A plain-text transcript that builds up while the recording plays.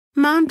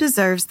Mom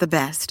deserves the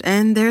best,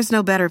 and there's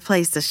no better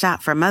place to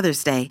shop for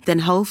Mother's Day than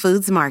Whole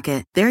Foods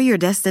Market. They're your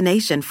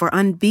destination for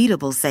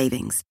unbeatable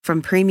savings,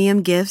 from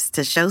premium gifts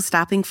to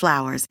show-stopping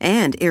flowers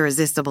and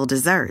irresistible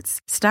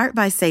desserts. Start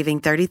by saving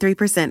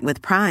 33%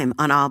 with Prime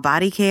on all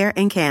body care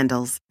and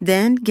candles.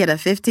 Then get a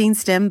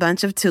 15-stem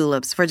bunch of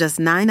tulips for just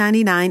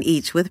 $9.99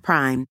 each with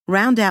Prime.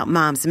 Round out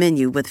Mom's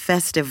menu with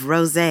festive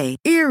rosé,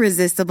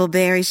 irresistible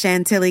berry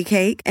chantilly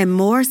cake, and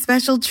more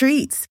special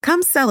treats.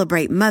 Come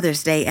celebrate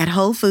Mother's Day at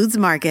Whole Foods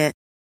Market.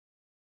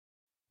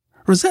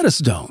 Rosetta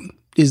Stone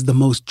is the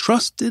most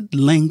trusted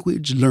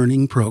language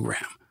learning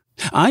program.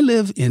 I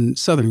live in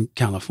Southern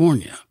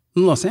California,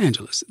 Los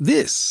Angeles.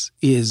 This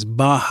is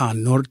Baja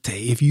Norte.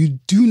 If you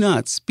do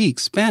not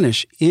speak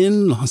Spanish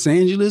in Los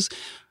Angeles,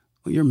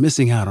 well, you're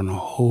missing out on a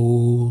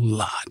whole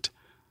lot.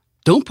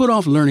 Don't put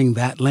off learning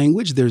that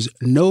language. There's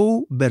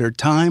no better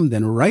time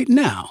than right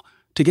now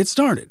to get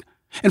started.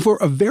 And for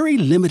a very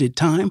limited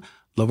time,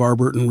 LeVar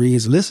Burton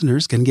Reads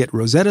listeners can get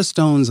Rosetta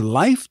Stone's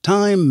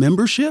lifetime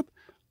membership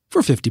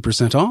for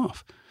 50%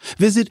 off.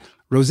 Visit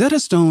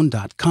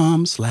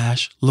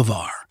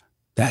rosettastone.com/LeVar.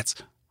 That's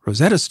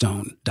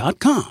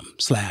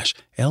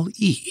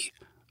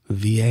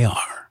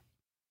rosettastone.com/LEVAR.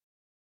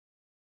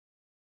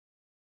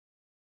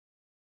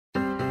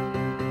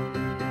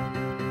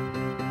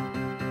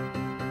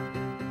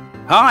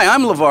 Hi,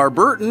 I'm LeVar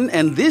Burton,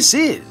 and this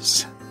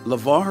is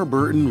LeVar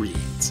Burton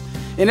Reads.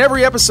 In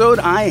every episode,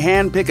 I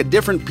handpick a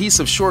different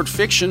piece of short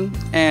fiction,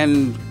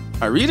 and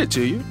I read it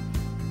to you.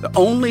 The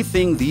only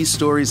thing these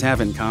stories have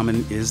in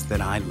common is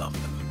that I love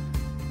them,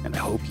 and I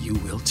hope you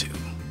will too.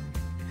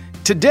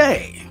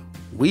 Today,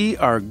 we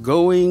are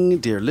going,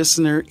 dear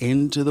listener,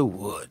 into the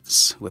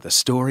woods with a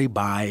story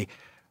by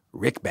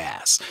Rick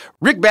Bass.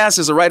 Rick Bass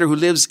is a writer who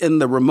lives in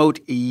the remote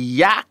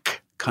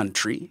Yaak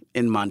country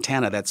in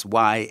Montana. That's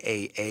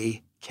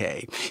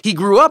Y-A-A-K. He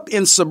grew up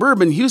in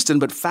suburban Houston,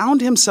 but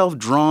found himself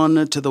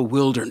drawn to the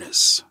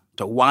wilderness,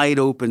 to wide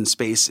open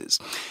spaces.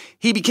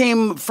 He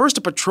became first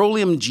a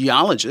petroleum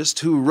geologist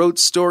who wrote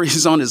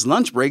stories on his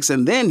lunch breaks,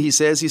 and then he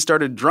says he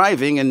started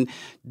driving and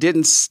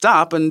didn't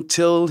stop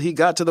until he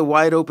got to the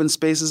wide open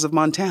spaces of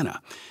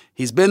Montana.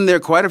 He's been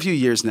there quite a few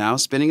years now,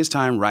 spending his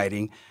time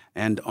writing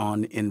and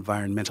on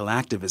environmental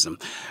activism.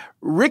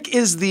 Rick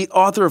is the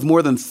author of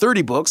more than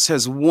 30 books,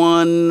 has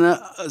won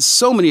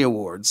so many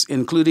awards,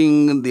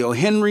 including the O.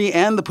 Henry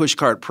and the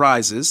Pushcart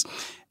Prizes,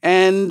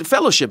 and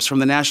fellowships from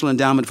the National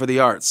Endowment for the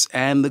Arts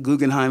and the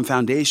Guggenheim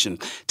Foundation.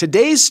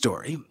 Today's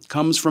story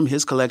comes from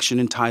his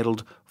collection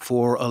entitled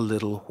For a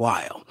Little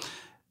While.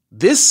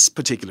 This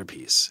particular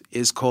piece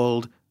is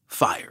called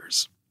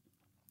Fires.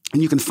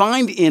 And you can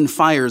find in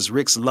Fires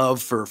Rick's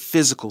love for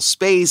physical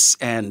space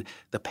and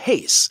the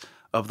pace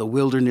of the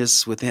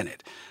wilderness within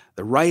it.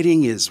 The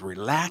writing is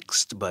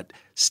relaxed but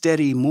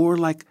steady, more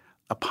like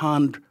a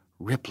pond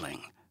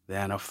rippling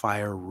than a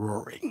fire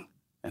roaring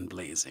and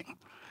blazing.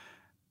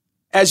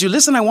 As you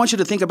listen, I want you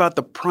to think about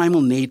the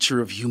primal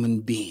nature of human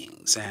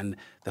beings and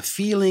the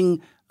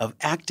feeling of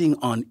acting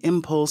on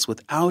impulse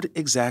without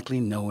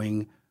exactly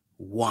knowing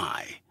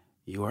why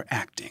you are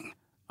acting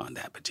on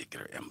that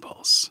particular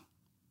impulse.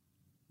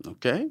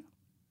 Okay?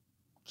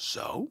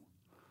 So,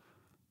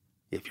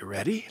 if you're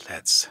ready,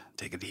 let's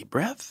take a deep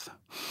breath.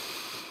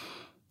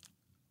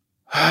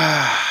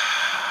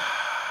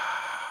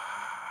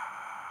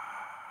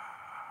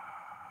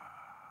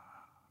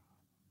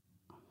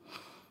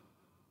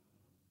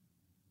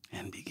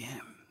 And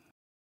begin.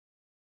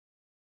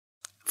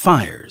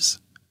 Fires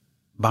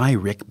by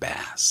Rick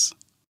Bass.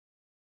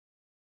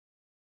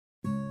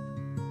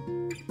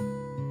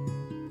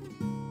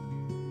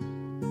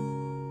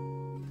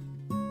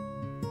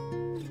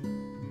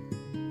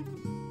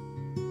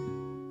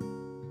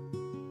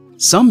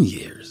 Some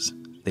years,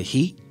 the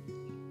heat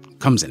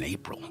comes in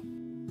April.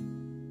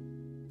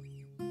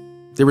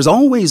 There is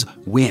always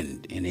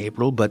wind in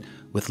April, but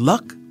with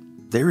luck,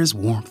 there is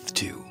warmth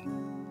too.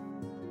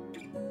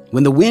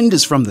 When the wind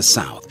is from the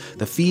south,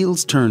 the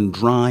fields turn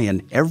dry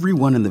and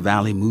everyone in the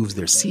valley moves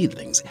their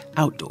seedlings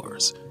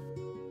outdoors.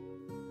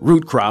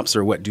 Root crops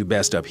are what do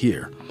best up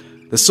here.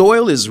 The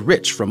soil is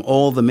rich from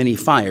all the many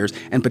fires,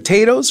 and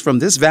potatoes from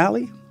this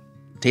valley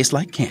taste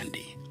like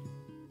candy.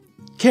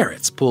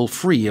 Carrots pull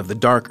free of the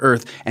dark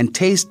earth and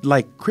taste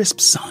like crisp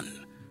sun.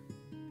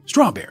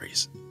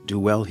 Strawberries do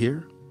well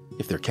here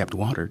if they're kept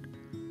watered.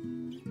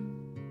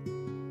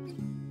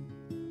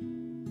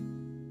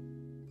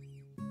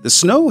 The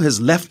snow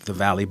has left the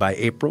valley by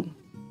April,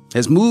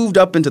 has moved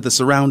up into the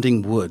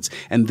surrounding woods,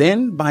 and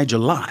then by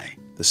July,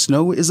 the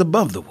snow is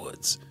above the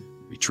woods,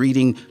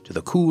 retreating to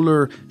the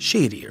cooler,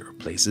 shadier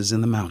places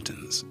in the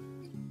mountains.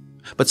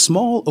 But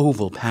small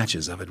oval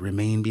patches of it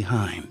remain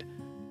behind.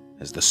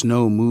 As the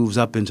snow moves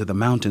up into the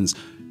mountains,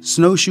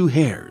 snowshoe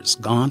hares,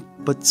 gaunt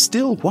but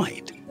still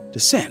white,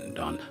 descend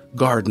on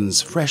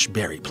gardens' fresh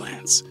berry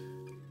plants.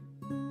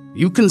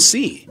 You can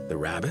see the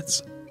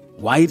rabbits,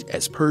 white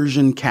as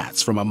Persian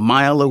cats from a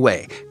mile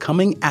away,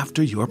 coming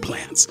after your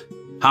plants,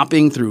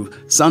 hopping through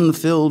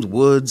sun-filled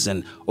woods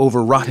and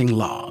over rotting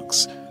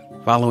logs,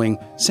 following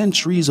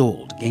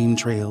centuries-old game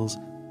trails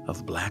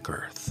of black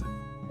earth.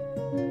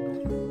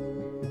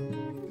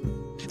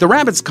 The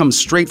rabbits come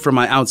straight from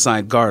my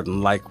outside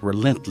garden like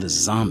relentless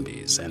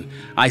zombies, and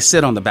I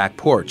sit on the back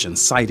porch and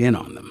sight in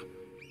on them.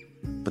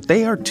 But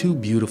they are too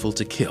beautiful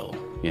to kill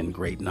in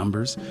great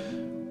numbers.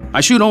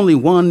 I shoot only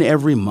one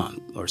every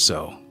month or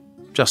so,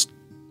 just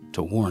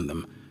to warn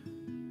them.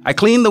 I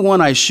clean the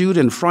one I shoot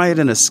and fry it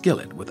in a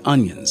skillet with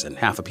onions and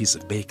half a piece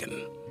of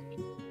bacon.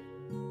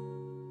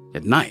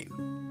 At night,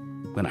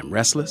 when I'm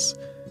restless,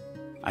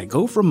 I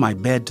go from my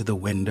bed to the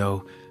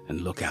window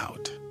and look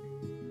out.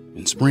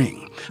 In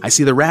spring, I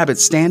see the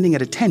rabbits standing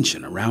at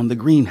attention around the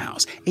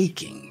greenhouse,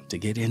 aching to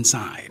get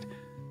inside.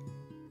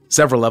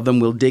 Several of them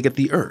will dig at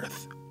the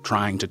earth,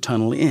 trying to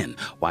tunnel in,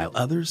 while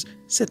others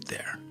sit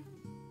there,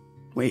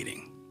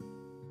 waiting.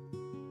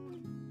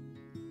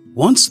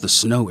 Once the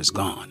snow is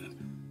gone,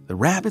 the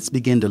rabbits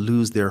begin to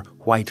lose their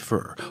white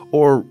fur,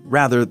 or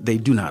rather, they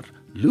do not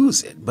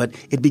lose it, but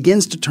it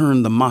begins to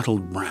turn the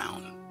mottled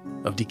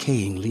brown of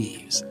decaying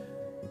leaves.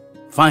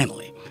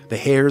 Finally, the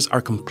hairs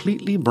are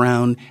completely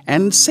brown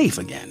and safe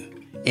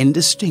again,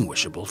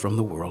 indistinguishable from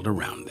the world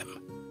around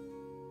them.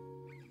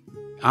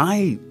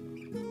 I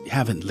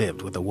haven't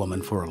lived with a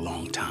woman for a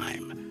long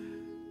time.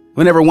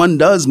 Whenever one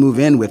does move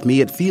in with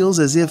me, it feels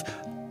as if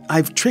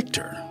I've tricked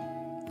her,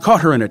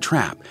 caught her in a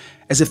trap,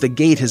 as if the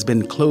gate has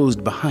been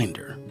closed behind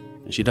her,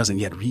 and she doesn't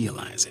yet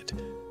realize it.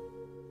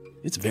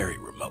 It's very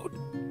remote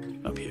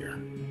up here.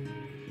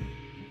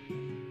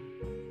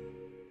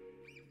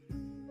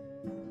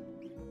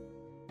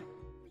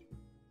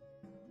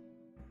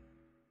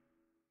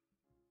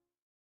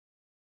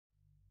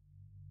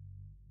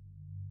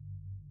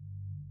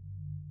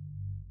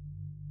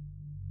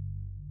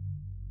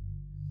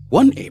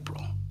 One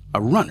April,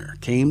 a runner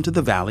came to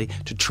the valley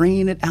to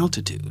train at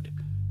altitude.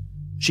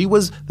 She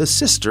was the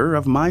sister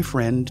of my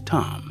friend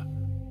Tom.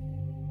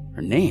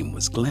 Her name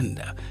was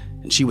Glinda,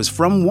 and she was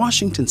from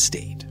Washington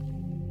State.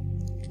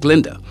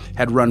 Glinda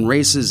had run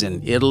races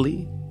in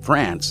Italy,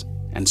 France,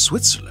 and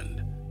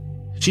Switzerland.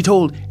 She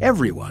told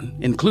everyone,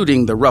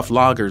 including the rough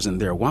loggers and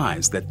their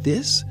wives, that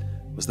this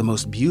was the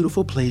most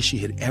beautiful place she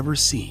had ever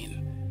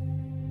seen,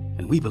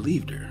 and we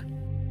believed her.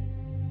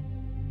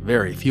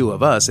 Very few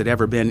of us had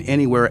ever been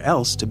anywhere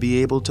else to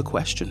be able to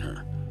question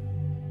her.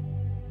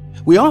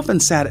 We often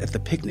sat at the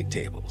picnic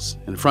tables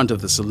in front of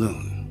the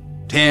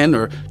saloon, 10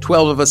 or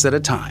 12 of us at a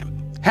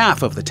time,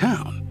 half of the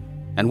town,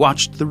 and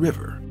watched the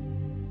river.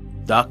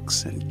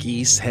 Ducks and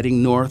geese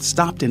heading north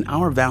stopped in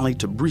our valley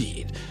to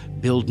breed,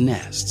 build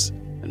nests,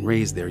 and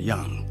raise their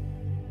young.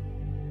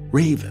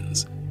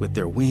 Ravens, with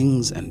their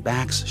wings and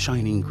backs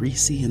shining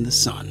greasy in the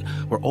sun,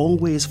 were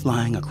always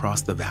flying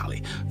across the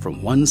valley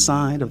from one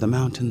side of the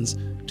mountains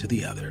to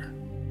the other.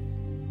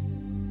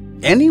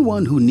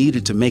 Anyone who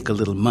needed to make a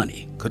little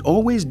money could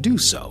always do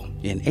so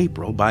in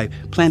April by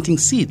planting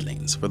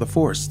seedlings for the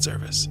Forest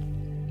Service.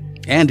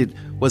 And it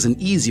was an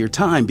easier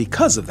time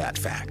because of that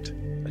fact,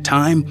 a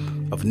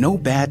time of no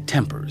bad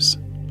tempers,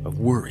 of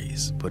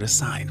worries put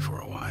aside for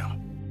a while.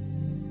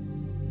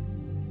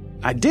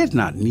 I did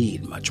not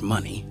need much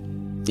money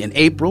in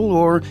April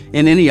or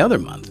in any other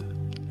month,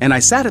 and I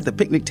sat at the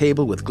picnic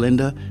table with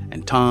Glinda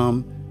and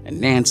Tom and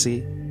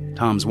Nancy,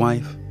 Tom's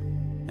wife,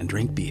 and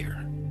drank beer.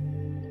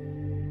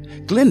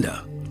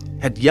 Glinda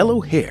had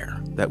yellow hair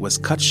that was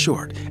cut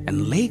short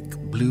and lake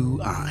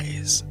blue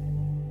eyes,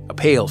 a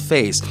pale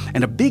face,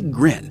 and a big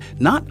grin,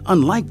 not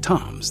unlike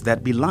Tom's,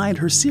 that belied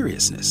her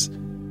seriousness.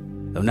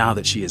 Though now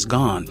that she is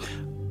gone,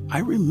 I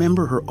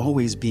remember her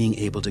always being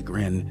able to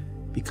grin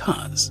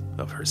because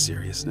of her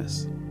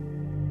seriousness.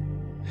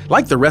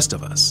 Like the rest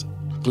of us,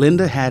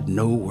 Glinda had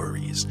no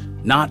worries,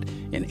 not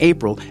in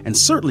April and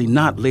certainly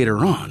not later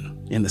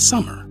on in the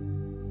summer.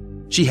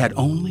 She had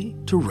only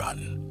to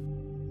run.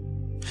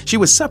 She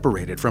was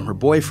separated from her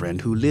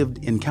boyfriend who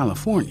lived in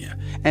California,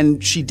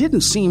 and she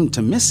didn't seem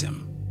to miss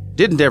him,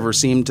 didn't ever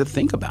seem to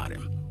think about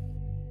him.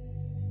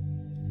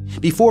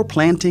 Before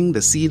planting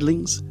the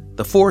seedlings,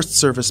 the Forest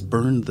Service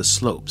burned the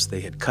slopes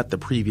they had cut the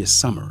previous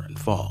summer and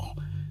fall.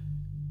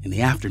 In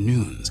the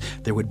afternoons,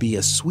 there would be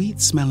a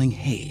sweet-smelling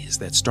haze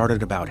that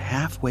started about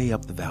halfway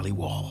up the valley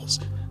walls,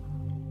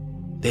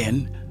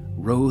 then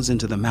rose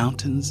into the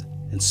mountains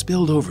and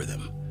spilled over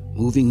them,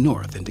 moving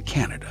north into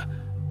Canada,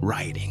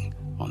 riding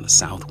on the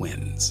south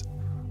winds.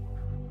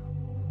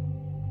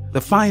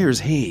 The fire's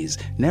haze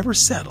never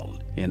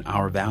settled in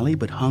our valley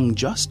but hung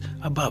just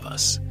above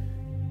us,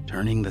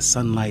 turning the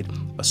sunlight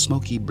a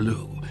smoky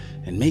blue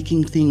and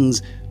making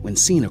things, when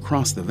seen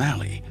across the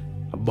valley,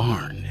 a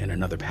barn in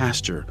another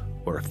pasture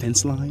or a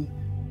fence line,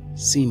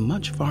 seem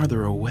much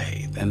farther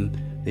away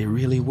than they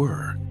really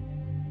were.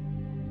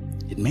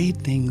 It made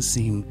things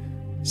seem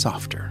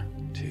softer,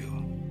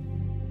 too.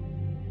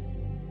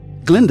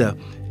 Glinda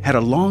had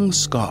a long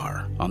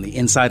scar on the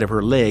inside of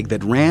her leg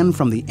that ran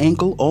from the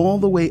ankle all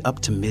the way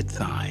up to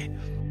mid-thigh.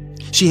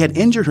 She had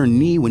injured her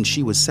knee when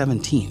she was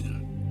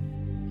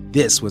 17.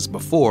 This was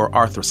before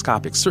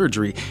arthroscopic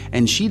surgery,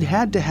 and she'd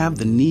had to have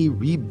the knee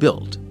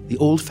rebuilt the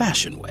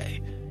old-fashioned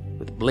way,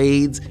 with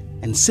blades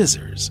and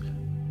scissors.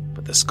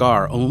 But the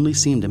scar only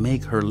seemed to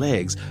make her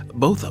legs,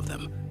 both of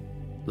them,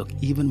 look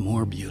even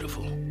more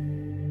beautiful.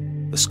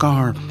 The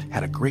scar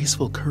had a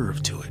graceful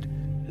curve to it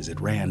as it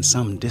ran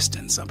some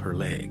distance up her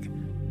leg.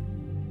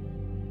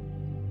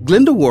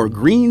 Glinda wore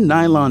green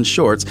nylon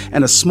shorts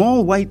and a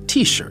small white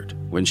t-shirt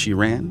when she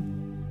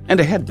ran, and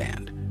a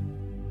headband.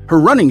 Her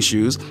running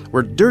shoes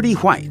were dirty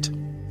white,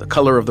 the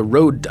color of the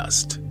road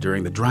dust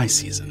during the dry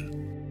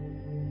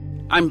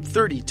season. "I'm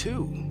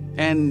 32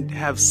 and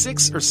have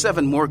 6 or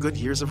 7 more good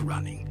years of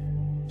running,"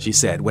 she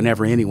said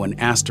whenever anyone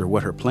asked her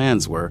what her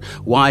plans were,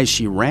 why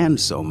she ran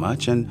so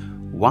much,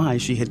 and why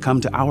she had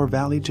come to our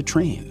valley to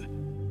train.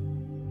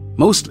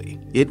 Mostly,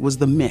 it was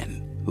the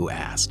men who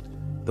asked,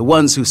 the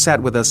ones who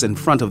sat with us in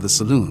front of the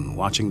saloon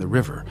watching the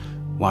river,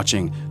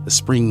 watching the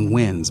spring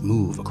winds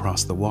move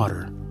across the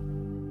water.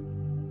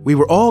 We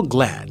were all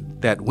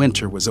glad that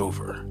winter was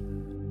over.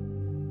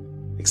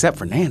 Except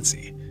for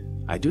Nancy,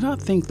 I do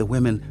not think the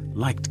women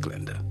liked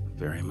Glinda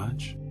very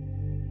much.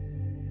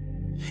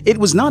 It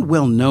was not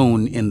well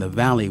known in the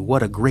valley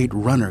what a great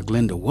runner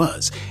Glinda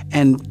was,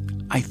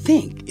 and I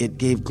think it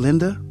gave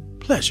Glinda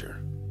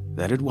pleasure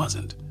that it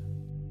wasn't.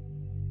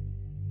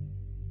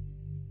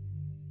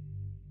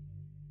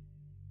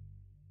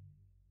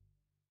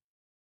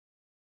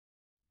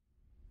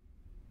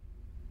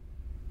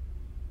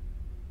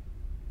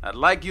 "I'd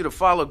like you to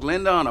follow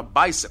Glinda on a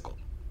bicycle,"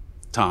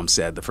 Tom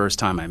said the first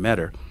time I met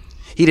her.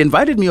 He'd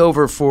invited me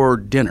over for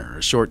dinner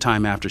a short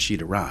time after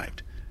she'd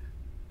arrived.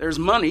 "There's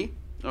money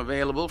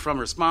available from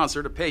her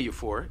sponsor to pay you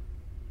for it,"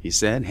 he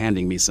said,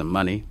 handing me some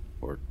money,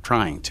 or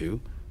trying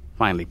to,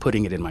 finally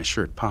putting it in my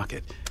shirt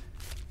pocket.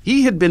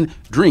 He had been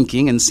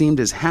drinking and seemed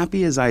as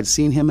happy as I'd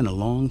seen him in a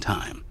long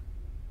time.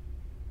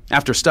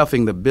 After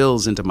stuffing the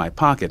bills into my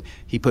pocket,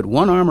 he put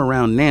one arm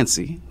around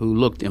Nancy, who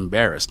looked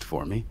embarrassed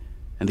for me,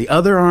 and the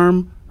other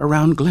arm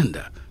around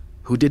Glinda,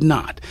 who did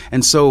not,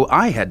 and so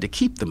I had to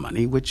keep the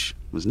money, which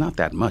was not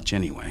that much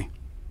anyway.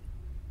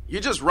 "You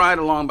just ride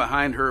along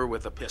behind her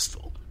with a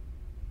pistol."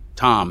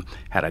 Tom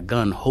had a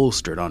gun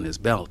holstered on his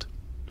belt,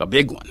 a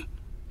big one,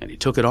 and he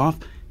took it off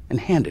and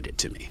handed it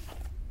to me.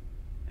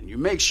 "And you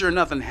make sure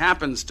nothing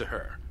happens to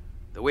her,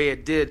 the way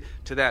it did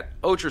to that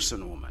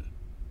Ocherson woman."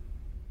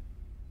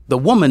 The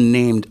woman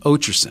named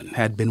Ocherson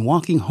had been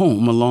walking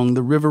home along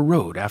the river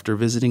road after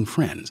visiting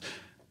friends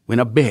when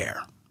a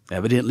bear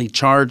evidently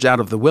charged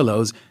out of the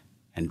willows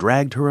and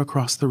dragged her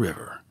across the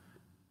river.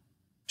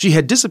 She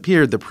had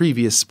disappeared the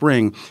previous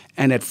spring,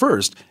 and at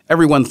first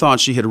everyone thought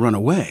she had run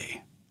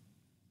away.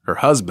 Her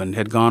husband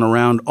had gone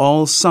around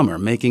all summer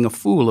making a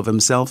fool of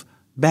himself,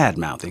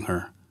 bad-mouthing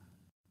her.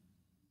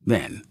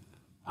 Then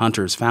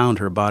hunters found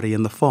her body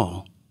in the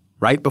fall,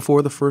 right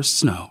before the first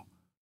snow.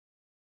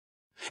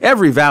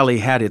 Every valley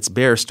had its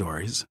bear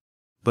stories,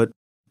 but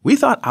we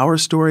thought our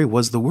story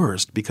was the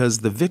worst because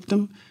the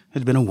victim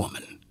had been a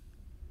woman.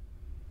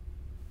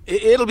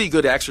 "It'll be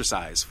good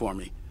exercise for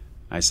me,"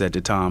 I said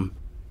to Tom,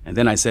 and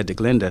then I said to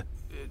Glinda,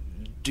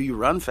 "Do you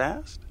run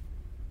fast?"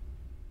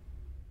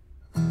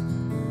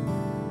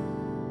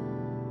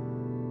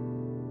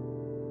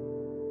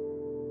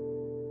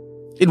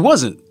 It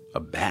wasn't a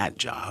bad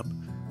job.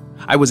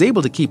 I was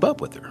able to keep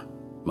up with her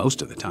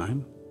most of the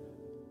time.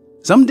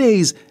 Some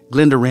days,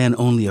 Glinda ran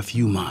only a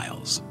few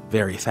miles,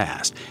 very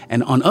fast,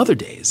 and on other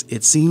days,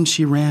 it seemed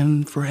she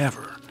ran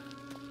forever.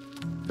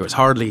 There was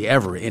hardly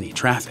ever any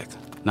traffic,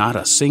 not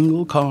a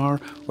single car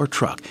or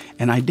truck,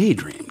 and I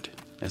daydreamed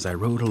as I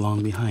rode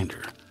along behind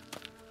her.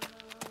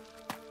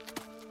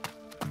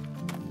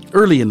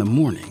 Early in the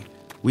morning,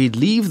 we'd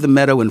leave the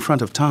meadow in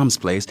front of Tom's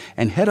place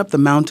and head up the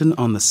mountain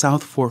on the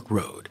South Fork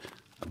Road,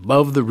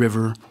 above the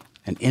river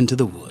and into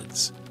the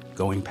woods,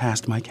 going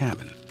past my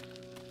cabin.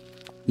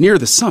 Near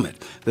the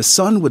summit, the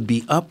sun would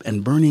be up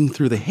and burning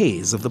through the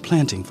haze of the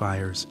planting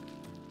fires.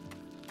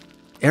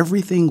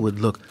 Everything would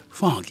look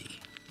foggy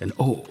and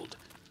old,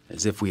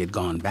 as if we had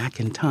gone back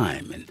in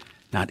time and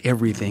not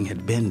everything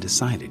had been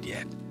decided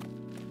yet.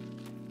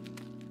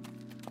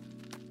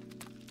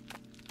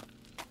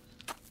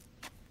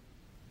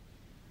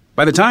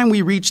 By the time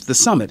we reached the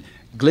summit,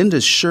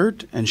 Glinda's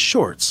shirt and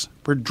shorts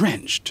were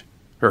drenched,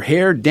 her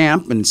hair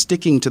damp and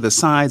sticking to the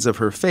sides of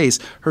her face,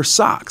 her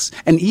socks,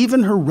 and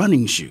even her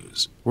running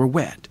shoes were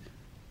wet.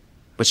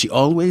 But she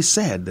always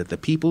said that the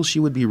people she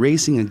would be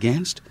racing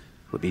against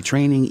would be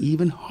training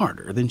even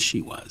harder than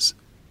she was.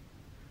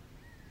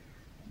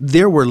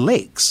 There were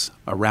lakes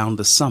around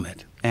the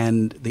summit,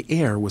 and the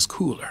air was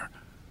cooler.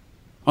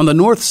 On the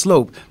north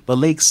slope, the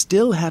lakes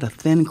still had a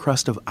thin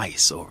crust of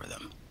ice over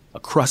them, a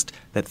crust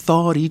that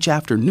thawed each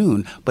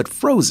afternoon but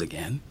froze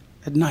again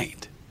at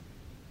night.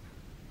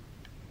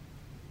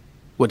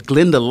 What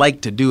Glinda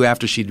liked to do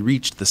after she'd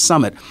reached the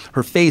summit,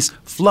 her face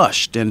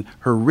flushed and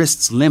her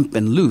wrists limp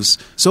and loose,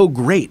 so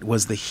great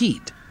was the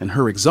heat and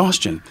her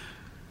exhaustion,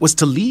 was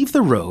to leave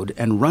the road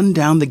and run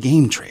down the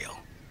game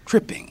trail,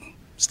 tripping,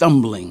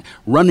 stumbling,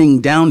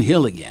 running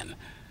downhill again.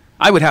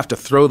 I would have to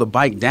throw the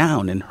bike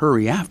down and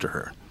hurry after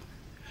her.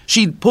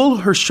 She'd pull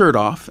her shirt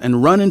off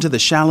and run into the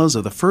shallows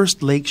of the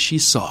first lake she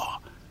saw,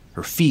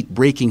 her feet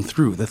breaking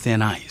through the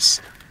thin ice.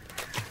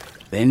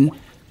 Then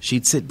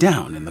she'd sit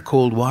down in the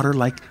cold water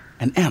like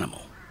an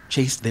animal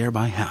chased there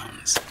by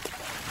hounds.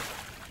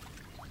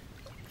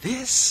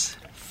 "This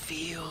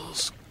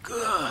feels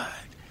good,"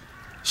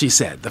 she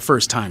said the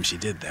first time she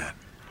did that.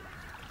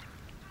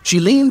 She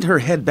leaned her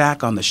head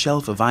back on the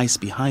shelf of ice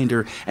behind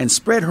her and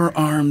spread her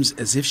arms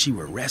as if she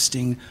were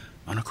resting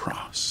on a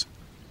cross.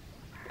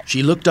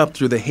 She looked up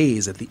through the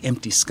haze at the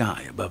empty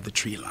sky above the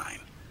tree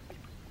line.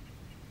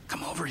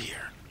 "Come over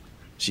here,"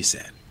 she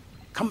said.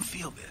 "Come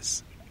feel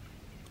this."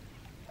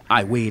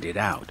 I waded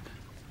out,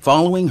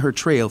 following her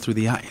trail through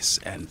the ice,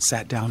 and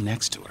sat down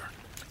next to her.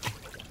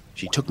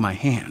 She took my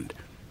hand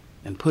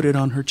and put it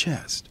on her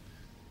chest.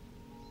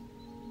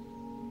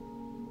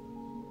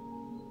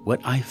 What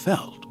I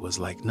felt was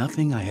like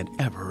nothing I had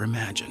ever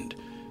imagined.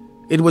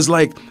 It was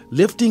like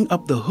lifting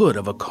up the hood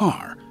of a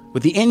car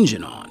with the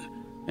engine on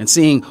and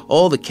seeing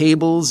all the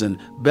cables and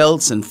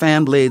belts and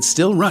fan blades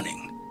still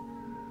running.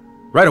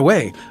 Right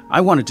away, I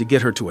wanted to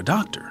get her to a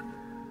doctor.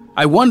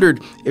 I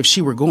wondered if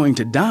she were going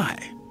to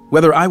die,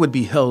 whether I would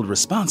be held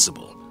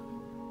responsible.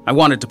 I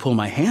wanted to pull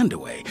my hand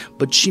away,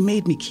 but she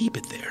made me keep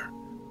it there.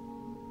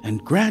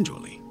 And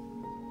gradually,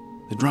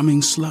 the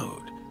drumming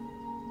slowed,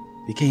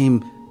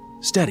 became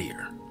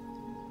steadier,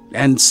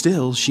 and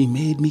still she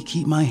made me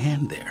keep my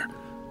hand there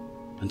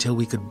until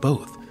we could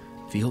both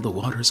feel the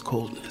water's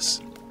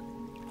coldness.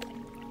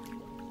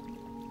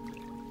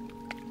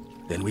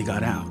 Then we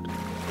got out.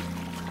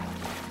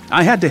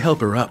 I had to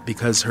help her up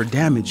because her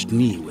damaged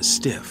knee was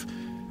stiff.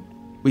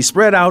 We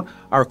spread out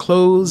our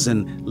clothes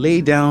and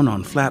lay down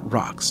on flat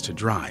rocks to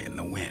dry in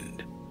the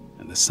wind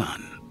and the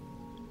sun.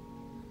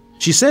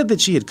 She said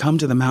that she had come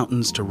to the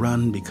mountains to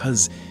run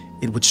because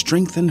it would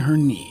strengthen her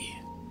knee.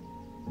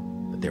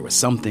 But there was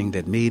something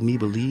that made me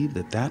believe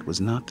that that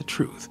was not the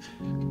truth,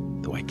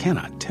 though I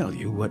cannot tell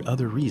you what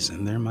other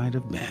reason there might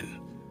have been.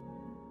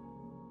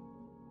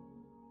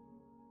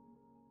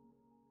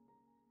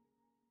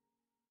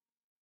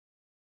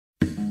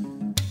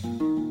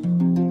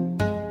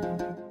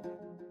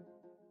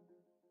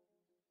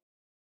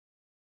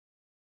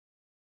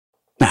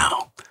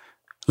 Now,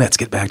 let's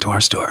get back to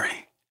our story.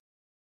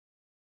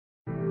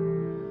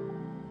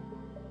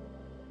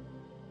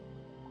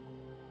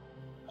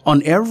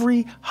 On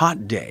every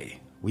hot day,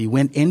 we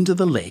went into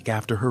the lake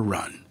after her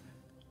run.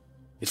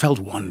 It felt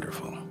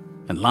wonderful,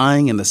 and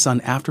lying in the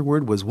sun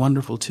afterward was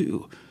wonderful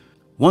too.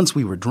 Once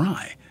we were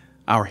dry,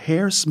 our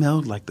hair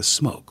smelled like the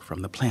smoke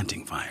from the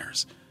planting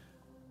fires.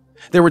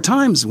 There were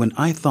times when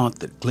I thought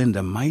that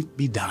Glinda might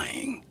be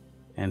dying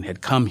and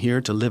had come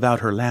here to live out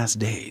her last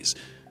days,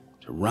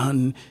 to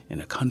run in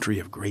a country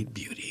of great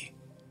beauty.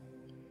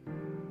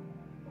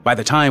 By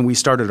the time we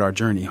started our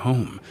journey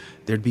home,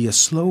 there'd be a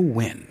slow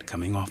wind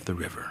coming off the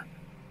river.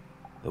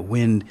 The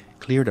wind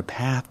cleared a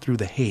path through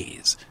the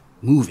haze,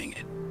 moving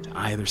it to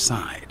either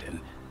side, and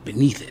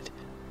beneath it,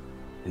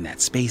 in that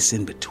space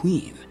in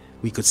between,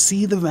 we could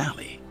see the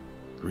valley,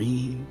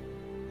 green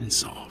and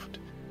soft.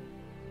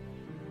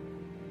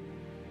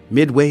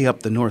 Midway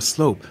up the north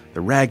slope,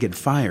 the ragged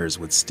fires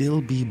would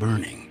still be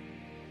burning.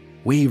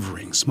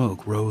 Wavering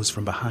smoke rose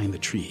from behind the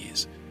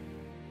trees.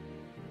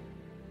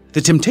 The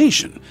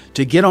temptation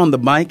to get on the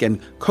bike and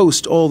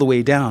coast all the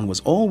way down was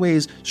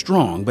always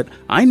strong, but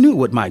I knew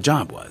what my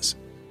job was.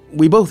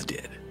 We both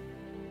did.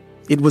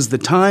 It was the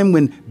time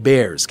when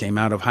bears came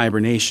out of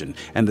hibernation,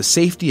 and the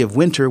safety of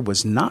winter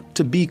was not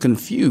to be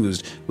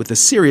confused with the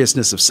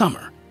seriousness of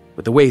summer,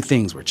 with the way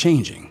things were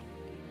changing.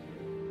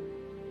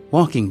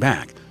 Walking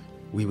back,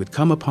 we would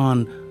come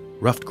upon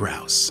ruffed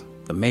grouse,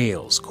 the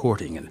males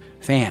courting and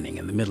fanning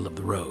in the middle of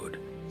the road,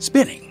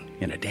 spinning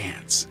in a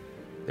dance,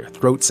 their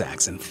throat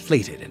sacs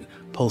inflated and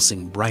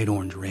pulsing bright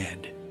orange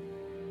red.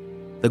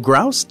 The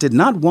grouse did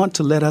not want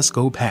to let us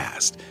go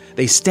past.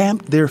 They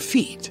stamped their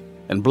feet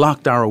and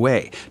blocked our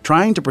way,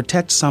 trying to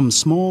protect some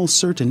small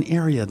certain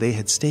area they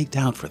had staked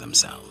out for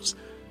themselves.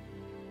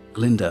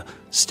 Glinda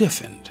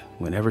stiffened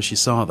whenever she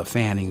saw the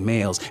fanning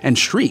males and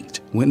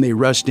shrieked when they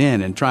rushed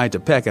in and tried to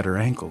peck at her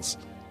ankles.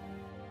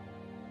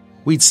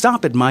 We'd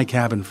stop at my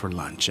cabin for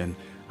lunch, and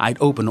I'd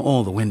open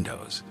all the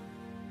windows.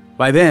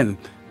 By then,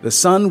 the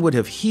sun would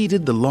have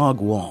heated the log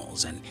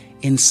walls, and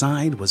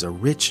inside was a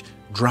rich,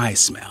 dry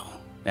smell,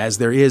 as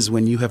there is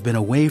when you have been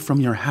away from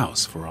your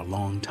house for a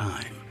long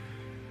time.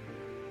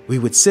 We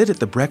would sit at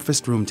the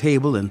breakfast room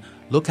table and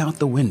look out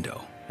the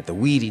window at the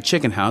weedy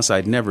chicken house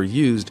I'd never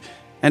used,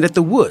 and at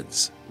the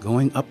woods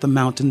going up the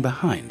mountain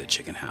behind the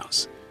chicken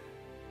house.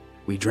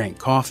 We drank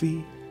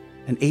coffee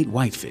and ate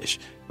whitefish,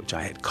 which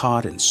I had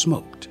caught and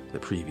smoked the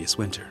previous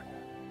winter.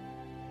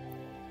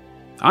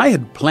 I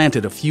had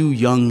planted a few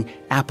young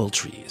apple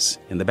trees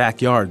in the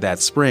backyard that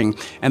spring,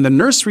 and the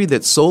nursery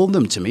that sold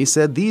them to me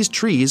said these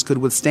trees could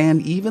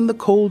withstand even the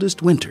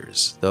coldest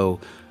winters, though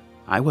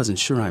I wasn't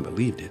sure I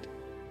believed it.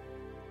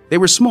 They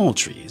were small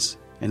trees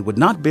and would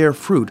not bear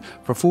fruit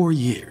for 4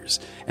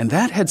 years, and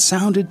that had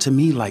sounded to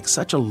me like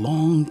such a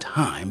long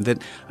time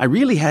that I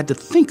really had to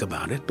think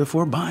about it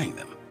before buying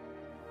them.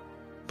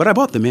 But I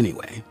bought them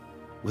anyway,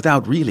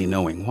 without really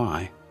knowing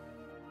why.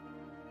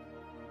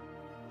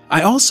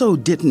 I also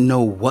didn't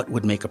know what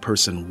would make a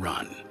person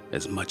run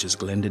as much as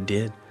Glinda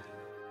did.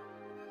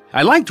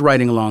 I liked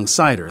riding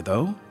alongside her,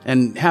 though,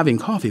 and having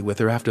coffee with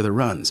her after the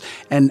runs,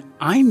 and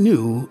I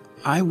knew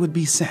I would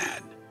be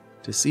sad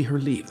to see her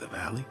leave the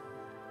valley.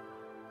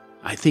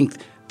 I think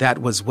that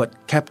was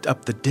what kept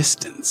up the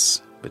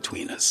distance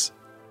between us.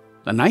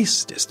 A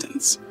nice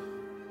distance.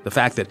 The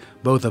fact that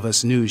both of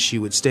us knew she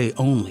would stay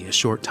only a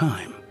short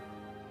time,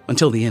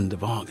 until the end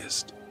of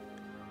August.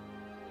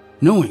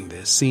 Knowing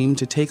this seemed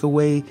to take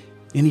away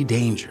any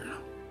danger,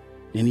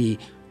 any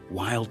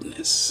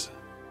wildness.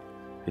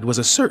 It was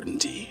a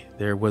certainty.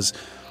 There was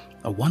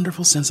a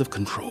wonderful sense of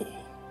control.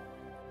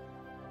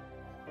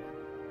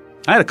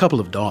 I had a couple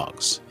of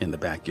dogs in the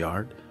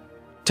backyard.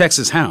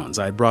 Texas hounds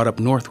I brought up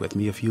north with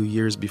me a few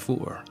years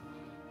before.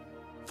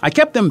 I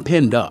kept them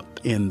pinned up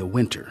in the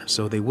winter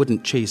so they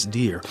wouldn't chase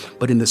deer,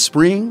 but in the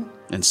spring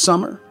and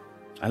summer,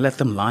 I let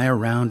them lie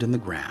around in the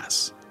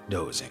grass,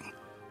 dozing.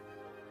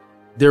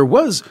 There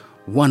was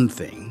one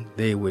thing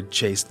they would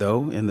chase,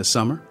 though, in the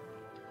summer.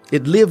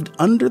 It lived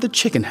under the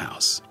chicken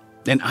house,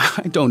 and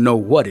I don't know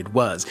what it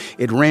was.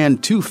 It ran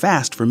too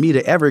fast for me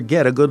to ever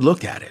get a good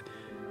look at it.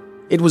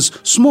 It was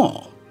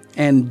small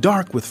and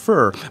dark with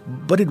fur,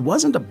 but it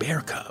wasn't a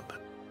bear cub.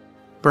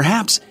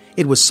 Perhaps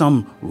it was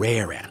some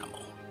rare animal,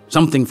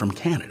 something from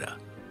Canada,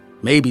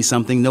 maybe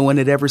something no one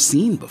had ever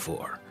seen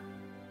before.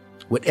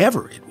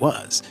 Whatever it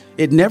was,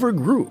 it never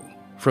grew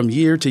from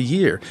year to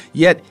year,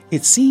 yet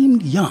it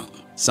seemed young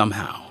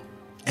somehow,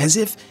 as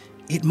if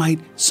it might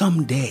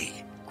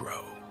someday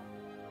grow.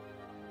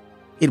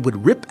 It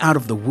would rip out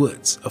of the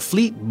woods, a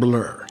fleet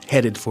blur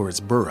headed for its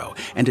burrow,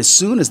 and as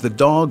soon as the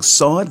dogs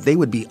saw it, they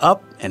would be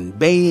up and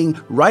baying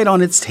right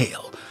on its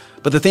tail.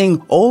 But the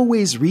thing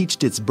always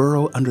reached its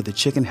burrow under the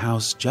chicken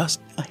house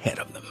just ahead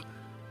of them.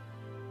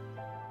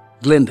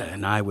 Glinda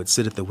and I would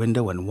sit at the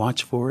window and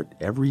watch for it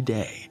every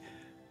day.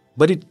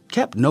 But it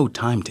kept no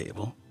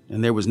timetable,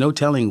 and there was no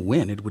telling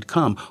when it would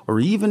come, or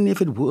even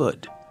if it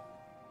would.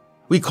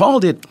 We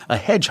called it a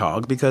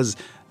hedgehog because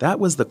that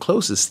was the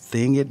closest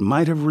thing it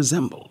might have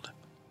resembled.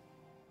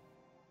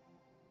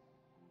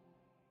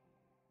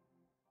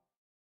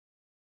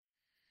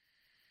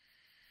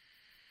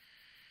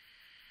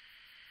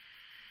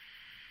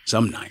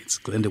 Some nights,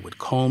 Glinda would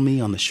call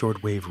me on the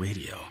shortwave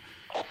radio.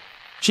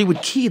 She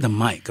would key the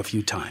mic a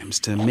few times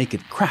to make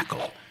it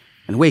crackle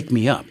and wake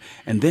me up,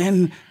 and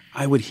then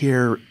I would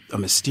hear a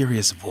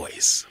mysterious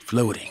voice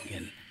floating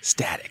in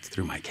static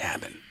through my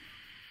cabin.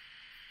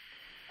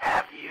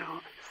 "Have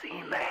you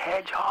seen the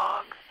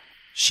hedgehog?"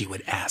 she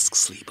would ask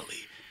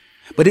sleepily,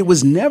 but it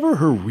was never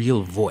her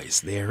real voice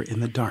there in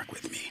the dark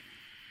with me.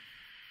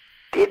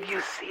 "Did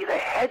you see the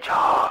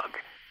hedgehog?"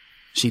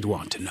 She'd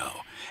want to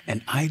know,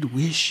 and I'd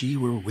wish she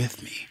were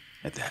with me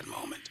at that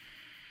moment.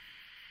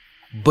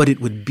 But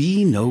it would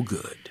be no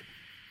good.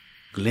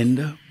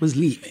 Glinda was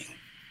leaving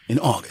in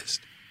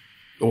August,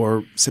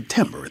 or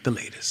September at the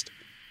latest.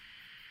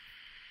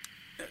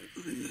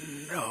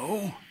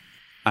 "No,"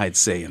 I'd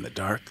say in the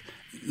dark.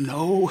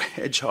 "No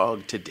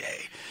hedgehog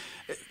today.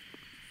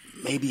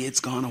 Maybe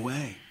it's gone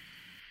away."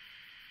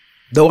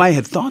 Though I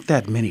had thought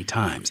that many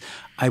times,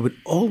 I would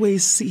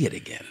always see it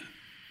again,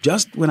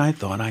 just when I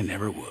thought I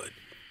never would.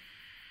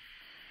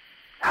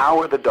 "How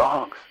are the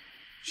dogs?"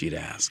 she'd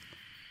ask.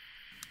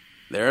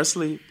 "They're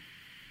asleep."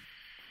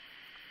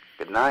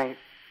 "Good night,"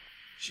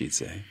 she'd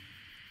say.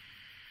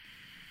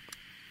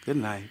 "Good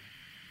night."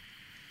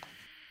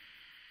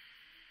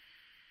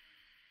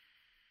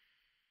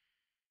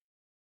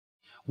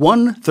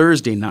 One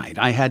Thursday night,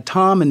 I had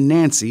Tom and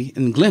Nancy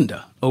and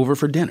Glinda over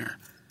for dinner.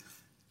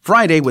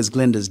 Friday was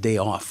Glinda's day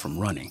off from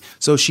running,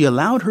 so she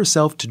allowed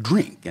herself to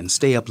drink and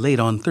stay up late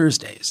on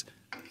Thursdays.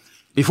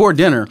 Before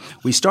dinner,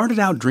 we started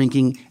out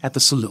drinking at the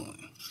saloon.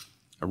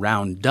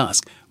 Around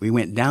dusk, we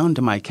went down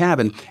to my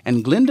cabin,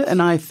 and Glinda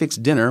and I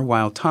fixed dinner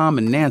while Tom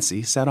and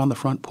Nancy sat on the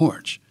front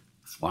porch,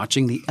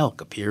 watching the elk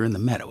appear in the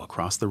meadow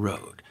across the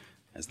road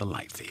as the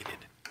light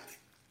faded.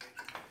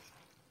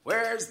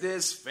 "Where's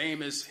this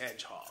famous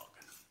hedgehog?"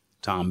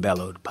 Tom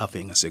bellowed,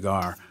 puffing a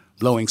cigar,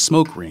 blowing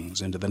smoke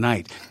rings into the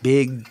night,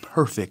 big,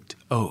 perfect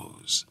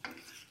O's.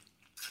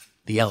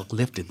 The elk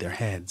lifted their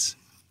heads,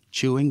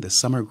 chewing the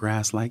summer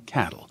grass like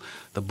cattle,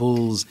 the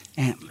bull's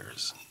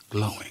antlers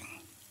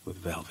glowing with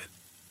velvet.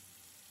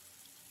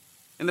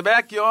 "In the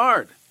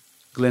backyard,"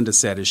 Glinda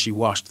said as she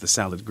washed the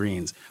salad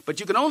greens. "But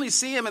you can only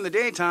see him in the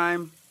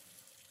daytime."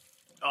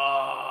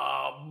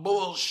 "Oh,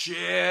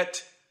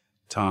 bullshit,"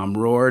 Tom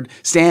roared,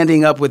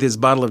 standing up with his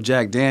bottle of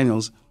Jack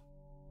Daniels.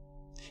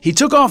 He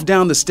took off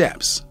down the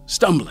steps,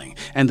 stumbling,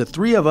 and the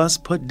three of us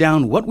put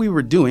down what we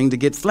were doing to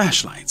get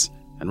flashlights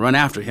and run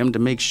after him to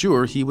make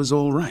sure he was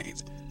all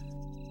right.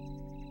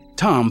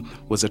 Tom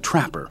was a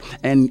trapper,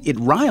 and it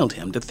riled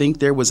him to think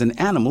there was an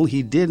animal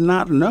he did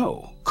not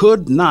know,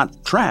 could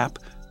not trap,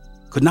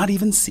 could not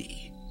even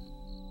see.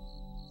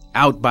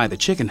 Out by the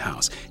chicken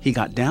house, he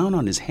got down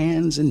on his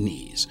hands and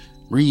knees,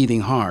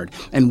 breathing hard,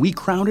 and we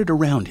crowded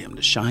around him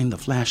to shine the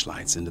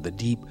flashlights into the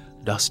deep,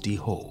 dusty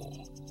hole.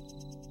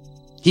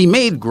 He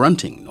made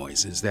grunting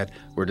noises that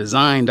were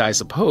designed, I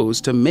suppose,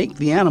 to make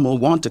the animal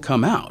want to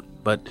come out,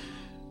 but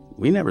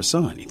we never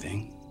saw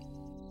anything.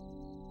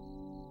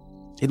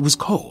 It was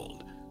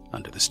cold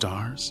under the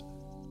stars.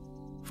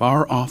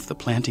 Far off the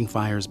planting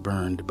fires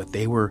burned, but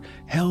they were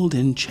held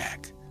in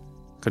check,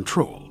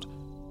 controlled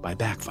by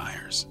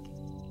backfires.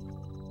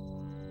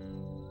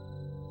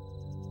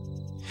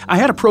 I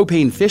had a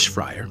propane fish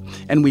fryer,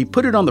 and we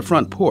put it on the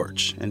front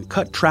porch and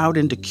cut trout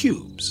into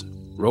cubes,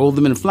 rolled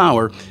them in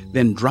flour,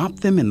 then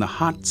dropped them in the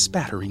hot,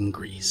 spattering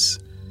grease.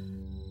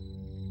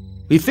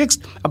 We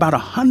fixed about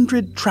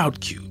 100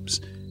 trout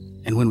cubes,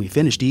 and when we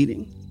finished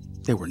eating,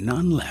 there were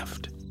none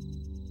left.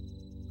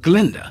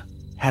 Glinda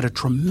had a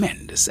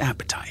tremendous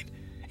appetite,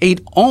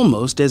 ate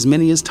almost as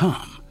many as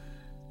Tom.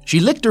 She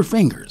licked her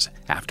fingers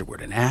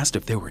afterward and asked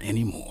if there were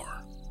any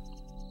more.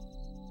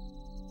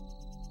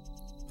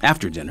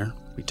 After dinner,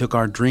 we took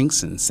our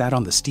drinks and sat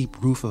on the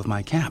steep roof of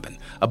my cabin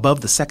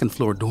above the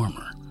second-floor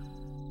dormer.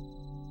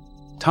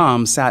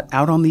 Tom sat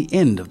out on the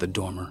end of the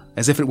dormer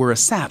as if it were a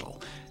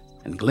saddle,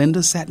 and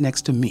Glinda sat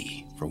next to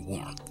me for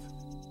warmth,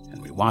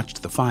 and we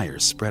watched the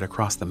fires spread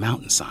across the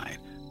mountainside,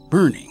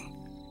 burning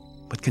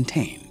but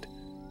contained.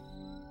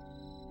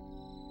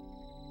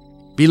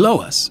 Below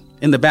us,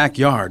 in the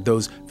backyard,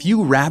 those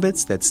few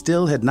rabbits that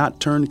still had not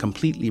turned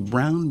completely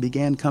brown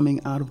began coming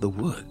out of the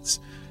woods.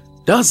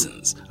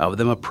 Dozens of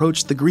them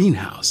approached the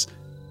greenhouse,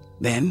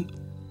 then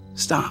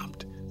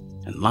stopped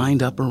and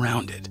lined up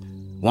around it,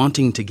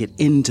 wanting to get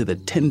into the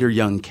tender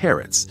young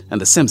carrots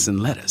and the Simpson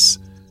lettuce.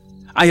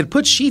 I had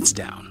put sheets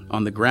down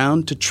on the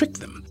ground to trick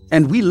them,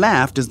 and we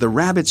laughed as the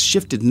rabbits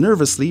shifted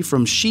nervously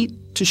from sheet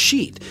to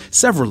sheet,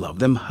 several of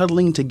them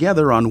huddling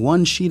together on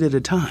one sheet at a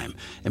time,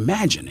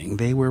 imagining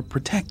they were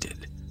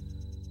protected.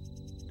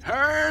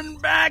 "Turn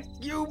back,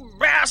 you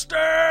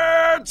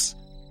bastards!"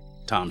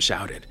 Tom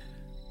shouted.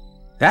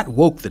 That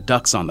woke the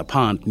ducks on the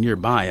pond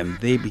nearby, and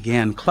they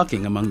began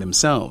clucking among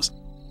themselves.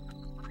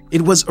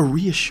 It was a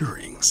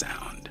reassuring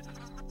sound.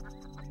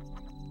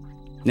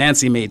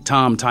 Nancy made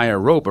Tom tie a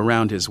rope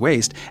around his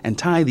waist and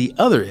tie the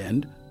other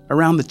end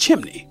around the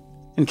chimney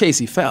in case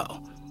he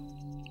fell.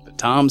 But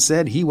Tom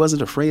said he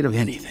wasn't afraid of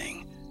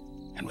anything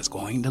and was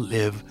going to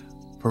live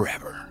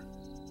forever.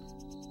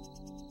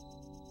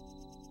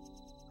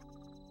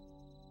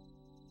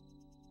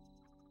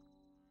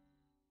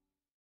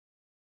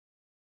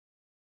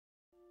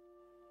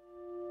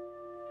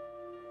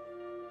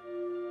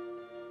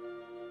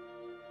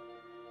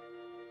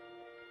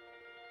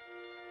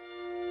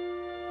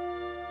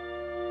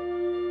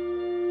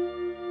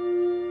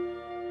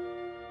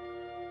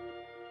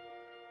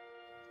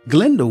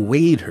 Glinda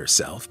weighed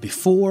herself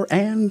before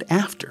and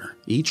after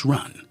each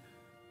run.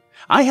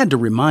 I had to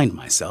remind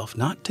myself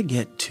not to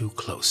get too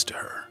close to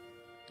her.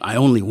 I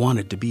only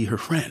wanted to be her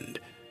friend.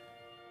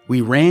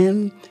 We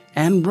ran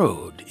and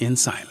rode in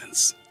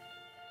silence.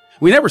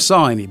 We never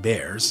saw any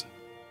bears,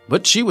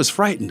 but she was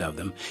frightened of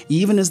them,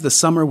 even as the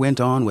summer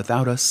went on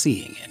without us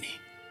seeing any,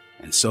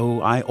 and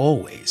so I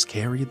always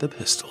carried the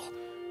pistol.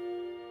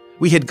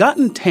 We had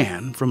gotten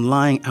tan from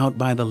lying out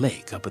by the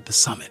lake up at the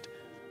summit.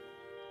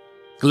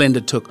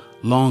 Glinda took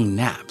long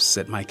naps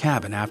at my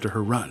cabin after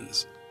her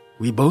runs.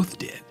 We both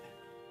did.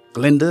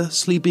 Glinda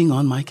sleeping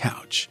on my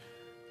couch.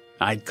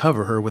 I'd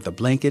cover her with a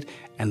blanket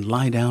and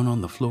lie down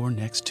on the floor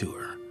next to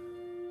her.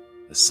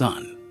 The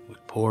sun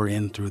would pour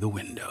in through the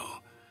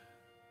window.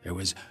 There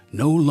was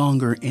no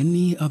longer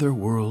any other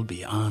world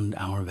beyond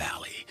our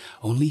valley,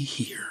 only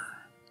here,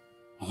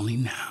 only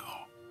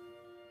now.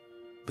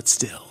 But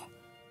still,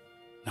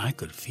 I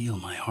could feel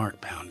my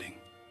heart pounding.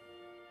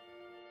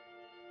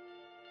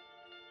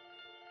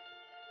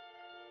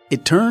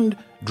 It turned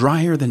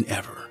drier than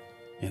ever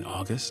in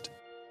August,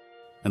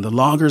 and the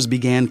loggers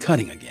began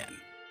cutting again.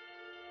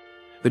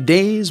 The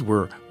days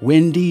were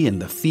windy and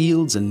the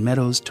fields and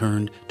meadows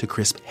turned to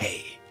crisp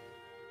hay.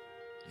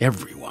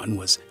 Everyone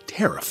was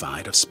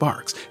terrified of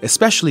sparks,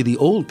 especially the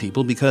old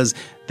people, because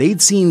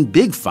they'd seen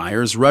big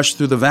fires rush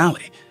through the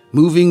valley,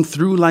 moving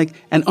through like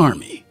an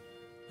army.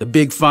 The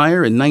big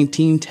fire in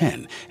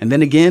 1910, and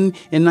then again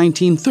in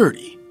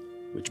 1930,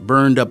 which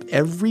burned up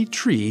every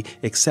tree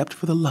except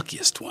for the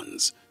luckiest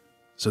ones,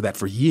 so that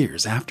for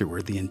years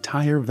afterward the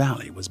entire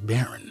valley was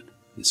barren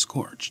and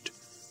scorched.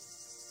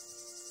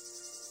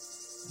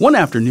 One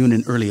afternoon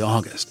in early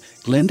August,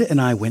 Glinda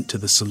and I went to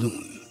the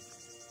saloon.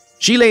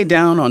 She lay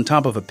down on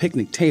top of a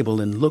picnic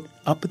table and looked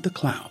up at the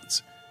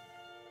clouds.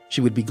 She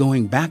would be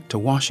going back to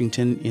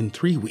Washington in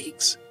 3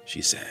 weeks,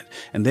 she said,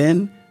 and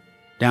then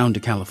down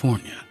to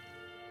California.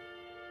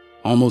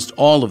 Almost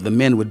all of the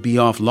men would be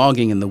off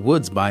logging in the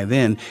woods by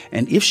then,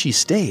 and if she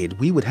stayed,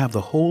 we would have the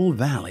whole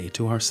valley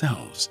to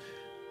ourselves.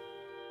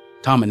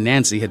 Tom and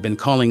Nancy had been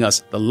calling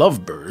us the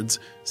Lovebirds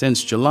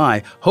since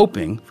July,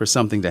 hoping for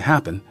something to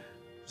happen,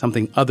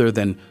 something other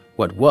than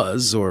what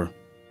was or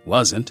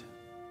wasn't,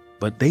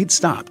 but they'd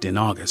stopped in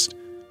August.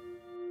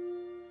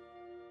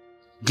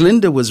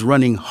 Glinda was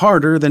running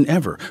harder than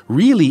ever,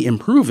 really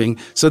improving,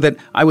 so that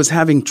I was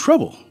having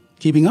trouble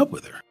keeping up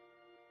with her.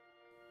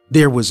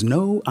 There was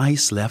no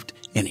ice left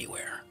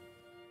anywhere.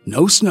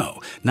 No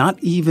snow,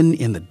 not even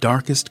in the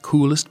darkest,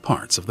 coolest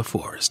parts of the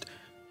forest.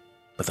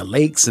 But the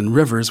lakes and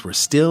rivers were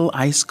still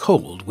ice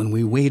cold when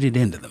we waded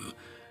into them.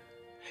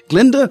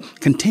 Glinda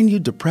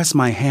continued to press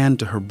my hand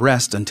to her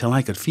breast until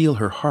I could feel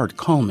her heart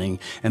calming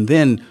and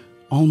then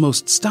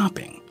almost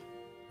stopping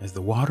as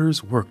the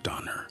waters worked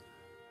on her.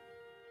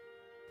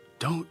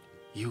 "Don't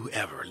you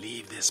ever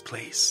leave this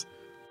place,"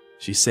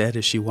 she said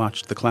as she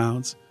watched the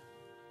clouds.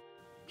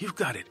 "You've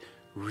got it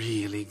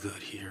really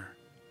good here."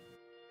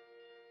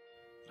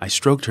 I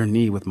stroked her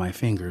knee with my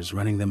fingers,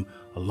 running them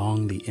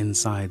along the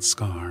inside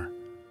scar.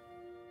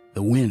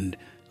 The wind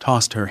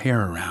tossed her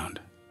hair around.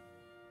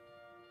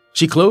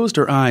 She closed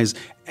her eyes,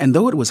 and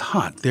though it was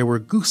hot, there were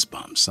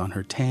goosebumps on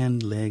her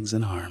tanned legs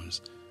and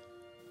arms.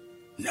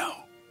 "No,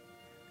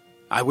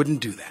 I wouldn't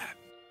do that,"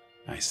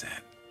 I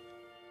said.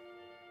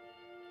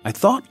 I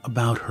thought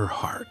about her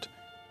heart,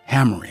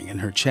 hammering in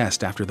her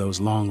chest after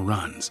those long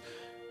runs.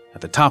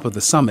 At the top of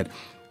the summit,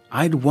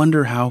 I'd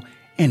wonder how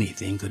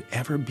anything could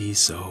ever be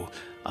so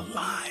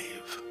alive.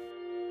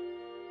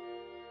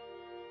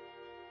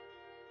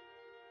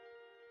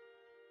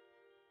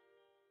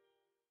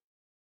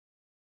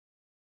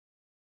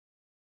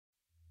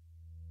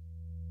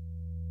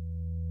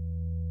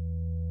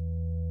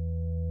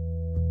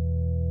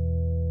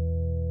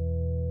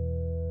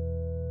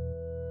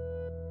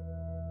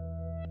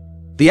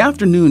 The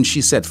afternoon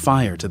she set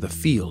fire to the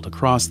field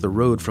across the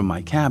road from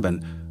my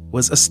cabin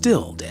was a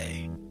still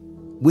day,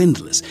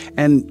 windless,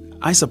 and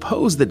I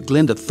suppose that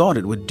Glinda thought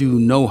it would do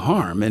no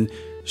harm, and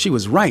she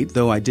was right,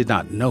 though I did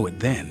not know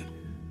it then.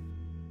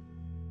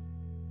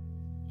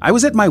 I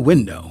was at my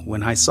window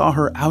when I saw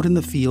her out in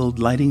the field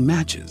lighting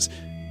matches,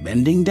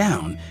 bending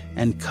down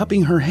and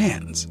cupping her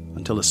hands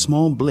until a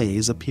small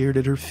blaze appeared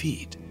at her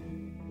feet.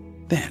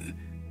 Then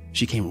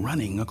she came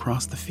running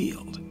across the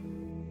field.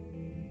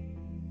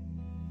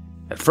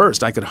 At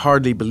first, I could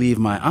hardly believe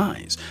my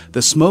eyes.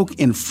 The smoke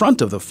in front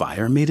of the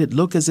fire made it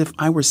look as if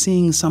I were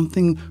seeing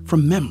something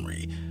from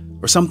memory,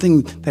 or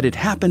something that had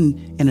happened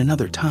in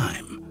another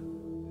time.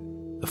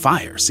 The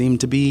fire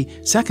seemed to be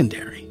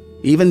secondary,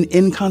 even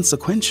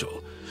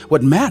inconsequential.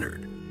 What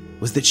mattered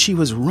was that she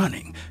was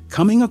running,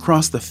 coming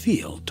across the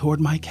field toward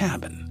my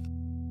cabin.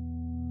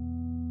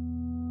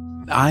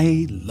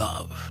 I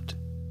loved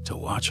to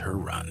watch her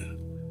run.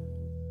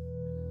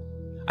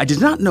 I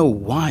did not know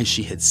why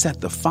she had set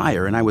the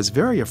fire, and I was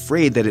very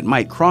afraid that it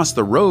might cross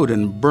the road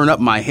and burn up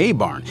my hay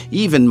barn,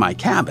 even my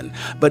cabin,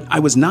 but I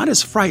was not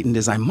as frightened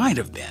as I might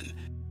have been.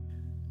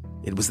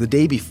 It was the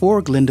day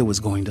before Glinda was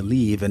going to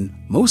leave, and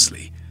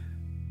mostly,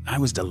 I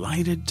was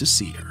delighted to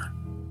see her.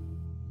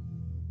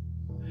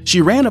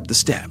 She ran up the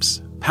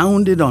steps,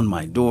 pounded on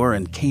my door,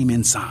 and came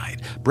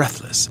inside,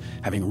 breathless,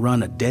 having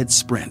run a dead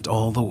sprint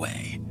all the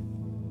way.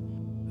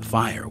 The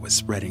fire was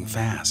spreading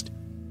fast,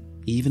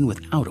 even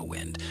without a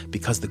wind,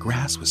 because the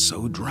grass was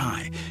so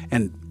dry,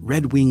 and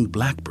red-winged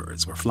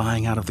blackbirds were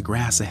flying out of the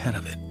grass ahead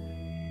of it.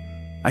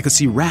 I could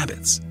see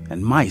rabbits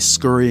and mice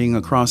scurrying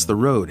across the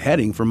road,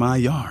 heading for my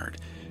yard.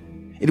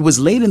 It was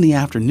late in the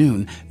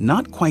afternoon,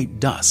 not quite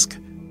dusk.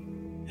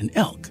 An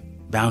elk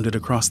bounded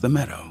across the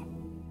meadow.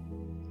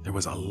 There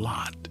was a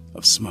lot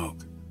of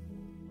smoke.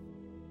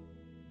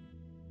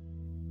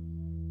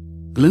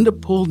 Glinda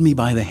pulled me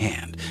by the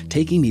hand,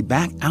 taking me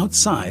back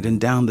outside and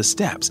down the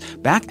steps,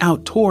 back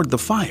out toward the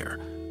fire,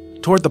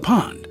 toward the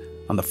pond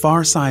on the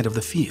far side of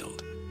the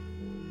field.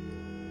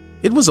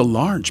 It was a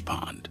large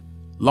pond,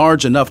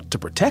 large enough to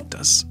protect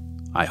us,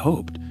 I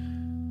hoped.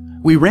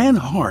 We ran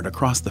hard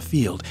across the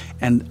field,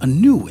 and a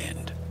new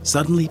wind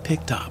suddenly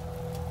picked up,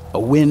 a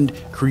wind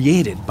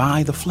created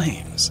by the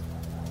flames.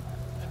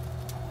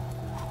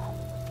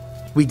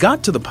 We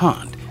got to the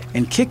pond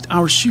and kicked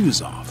our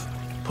shoes off,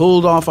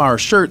 pulled off our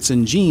shirts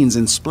and jeans,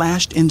 and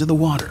splashed into the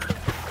water.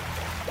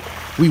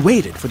 We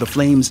waited for the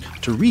flames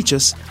to reach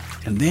us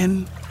and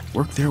then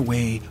work their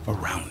way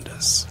around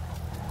us.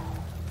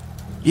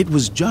 It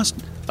was just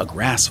a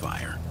grass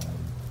fire,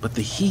 but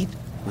the heat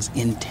was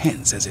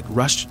intense as it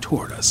rushed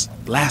toward us,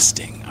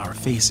 blasting our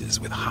faces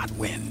with hot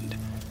wind.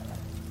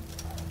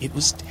 It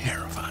was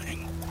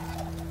terrifying.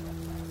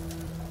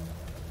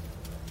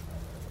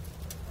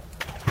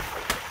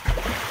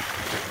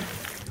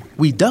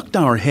 We ducked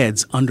our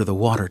heads under the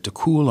water to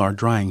cool our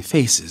drying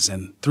faces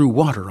and threw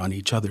water on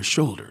each other's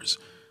shoulders.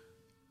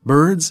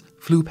 Birds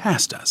flew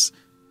past us,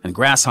 and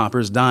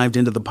grasshoppers dived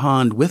into the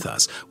pond with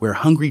us, where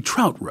hungry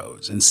trout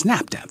rose and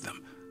snapped at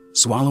them,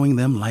 swallowing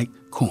them like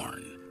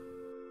corn.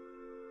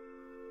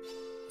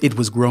 It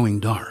was growing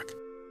dark,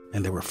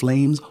 and there were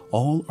flames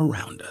all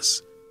around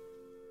us.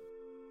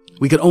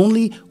 We could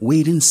only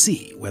wait and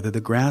see whether the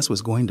grass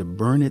was going to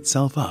burn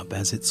itself up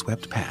as it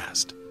swept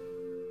past.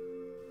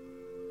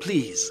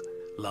 "Please,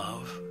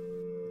 love,"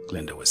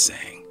 Glinda was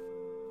saying,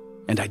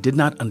 and I did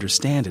not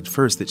understand at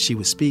first that she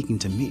was speaking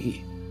to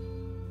me.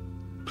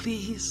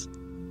 "Please."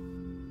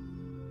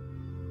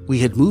 We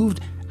had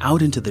moved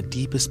out into the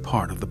deepest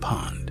part of the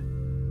pond,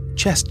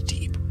 chest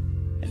deep,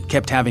 and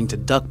kept having to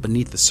duck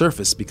beneath the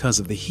surface because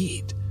of the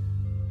heat.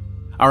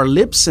 Our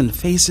lips and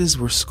faces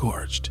were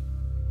scorched.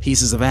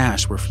 Pieces of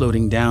ash were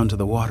floating down to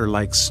the water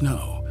like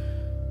snow.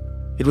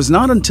 It was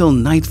not until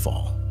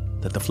nightfall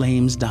that the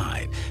flames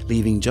died,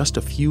 leaving just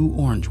a few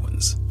orange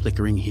ones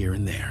flickering here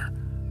and there.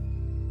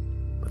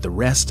 But The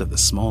rest of the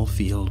small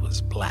field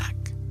was black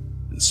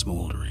and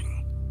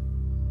smoldering.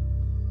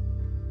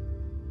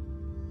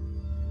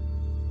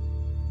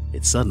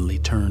 It suddenly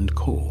turned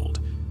cold,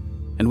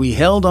 and we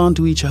held on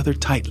to each other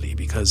tightly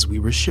because we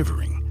were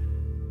shivering.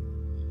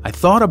 I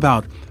thought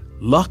about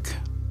luck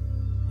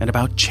and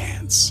about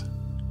chance.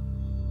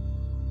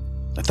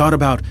 I thought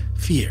about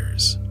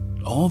fears,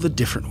 all the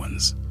different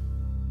ones,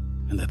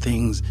 and the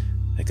things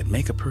that could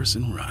make a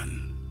person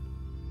run.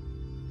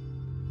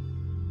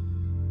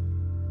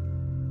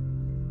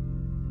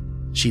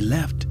 She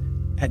left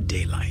at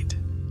daylight.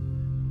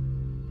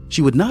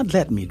 She would not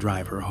let me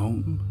drive her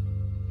home.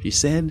 She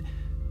said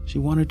she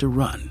wanted to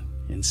run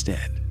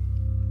instead.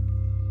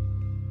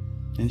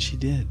 And she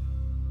did.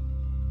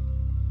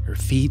 Her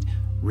feet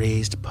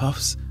raised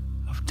puffs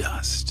of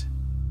dust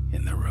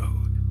in the road.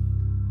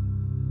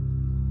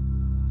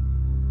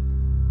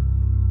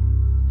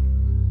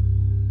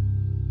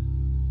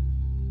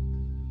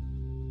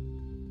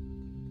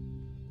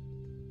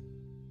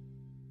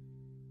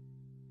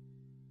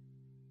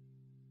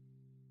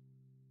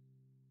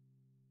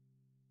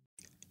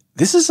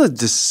 This is a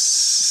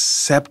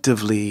deceptively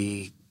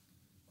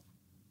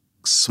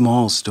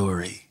small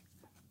story.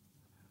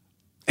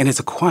 And it's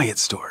a quiet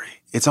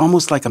story. It's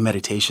almost like a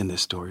meditation,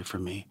 this story for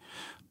me,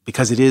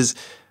 because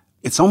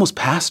it's almost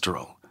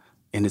pastoral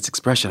in its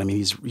expression. I mean,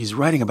 he's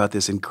writing about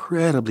this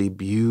incredibly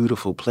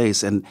beautiful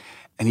place, and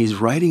he's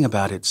writing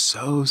about it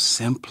so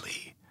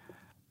simply,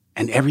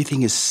 and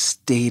everything is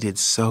stated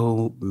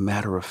so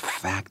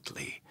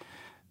matter-of-factly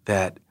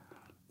that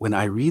when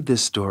I read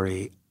this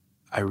story,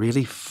 I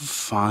really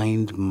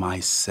find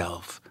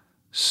myself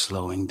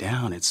slowing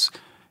down. It's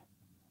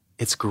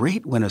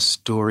great when a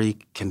story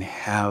can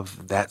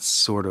have that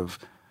sort of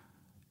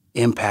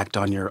impact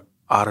on your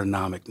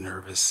autonomic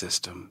nervous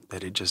system,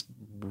 that it just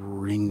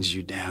brings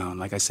you down.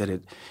 Like I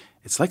said,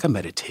 it's like a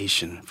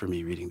meditation for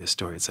me reading this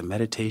story. It's a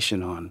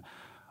meditation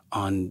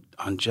on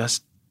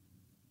just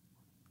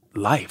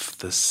life,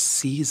 the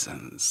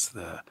seasons,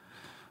 the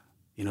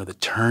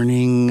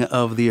turning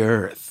of the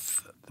earth,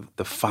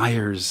 the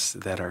fires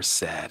that are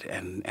set,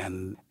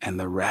 and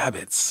the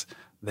rabbits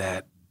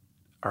that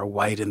are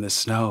white in the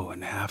snow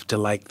and have to,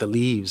 like the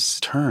leaves,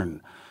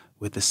 turn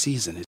with the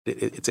season.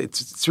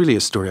 It's really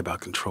a story about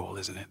control,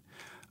 isn't it?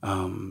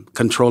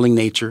 Controlling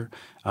nature,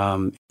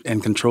 and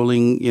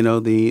controlling,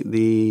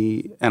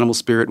 the animal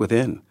spirit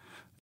within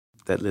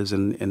that lives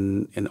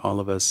in all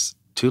of us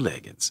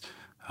two-leggeds.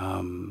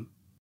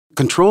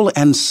 Control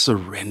and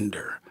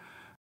surrender,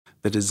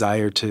 the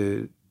desire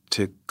to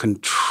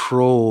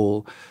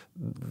control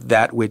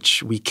that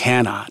which we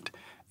cannot,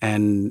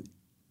 and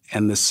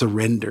the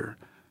surrender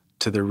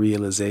to the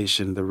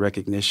realization, the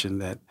recognition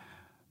that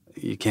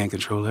you can't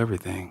control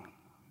everything.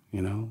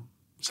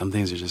 Some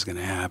things are just going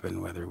to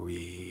happen whether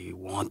we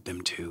want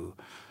them to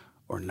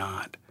or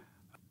not.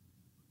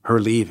 Her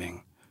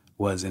leaving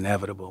was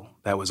inevitable.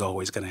 That was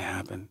always going to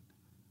happen.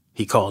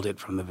 He called it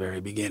from the very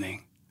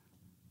beginning.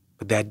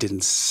 But that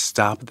didn't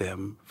stop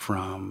them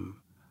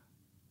from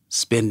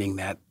spending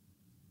that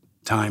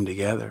time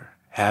together,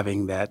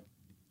 having that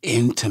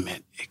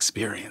intimate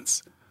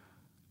experience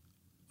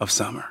of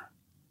summer.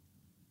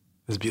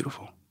 It was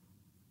beautiful.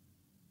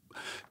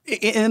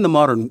 In the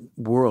modern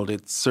world,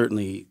 it's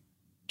certainly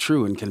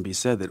true and can be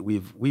said that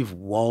we've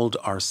walled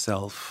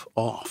ourselves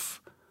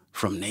off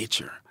from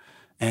nature.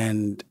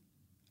 And,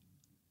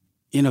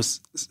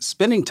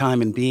 spending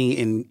time and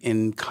being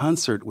in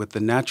concert with the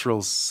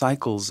natural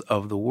cycles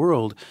of the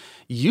world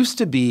used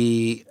to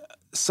be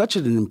such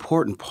an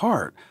important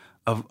part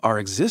of our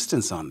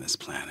existence on this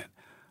planet.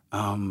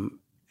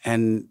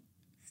 And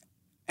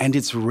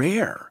it's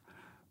rare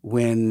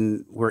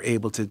when we're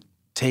able to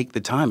take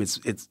the time. It's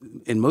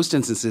in most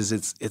instances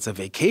it's a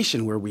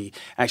vacation where we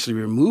actually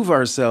remove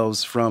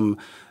ourselves from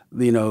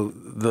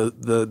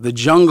the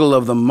jungle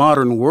of the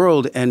modern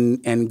world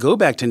and go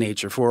back to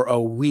nature for a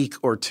week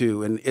or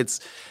two. And it's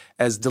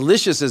as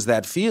delicious as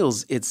that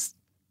feels, it's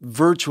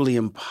virtually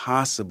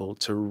impossible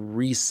to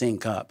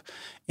resync up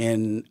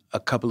in a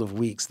couple of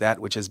weeks, that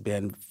which has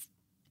been,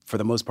 for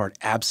the most part,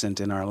 absent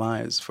in our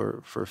lives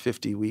for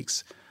 50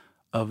 weeks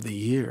of the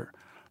year.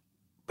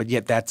 But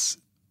yet that's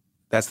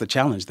the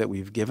challenge that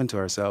we've given to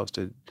ourselves,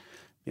 to,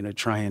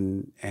 try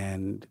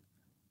and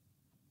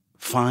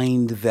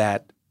find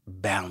that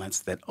balance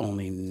that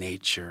only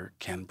nature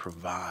can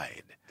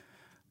provide.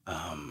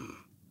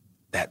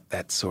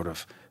 That sort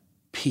of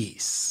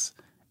peace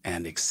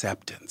and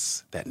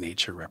acceptance that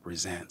nature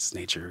represents.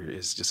 Nature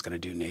is just going to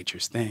do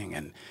nature's thing,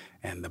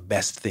 and the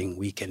best thing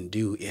we can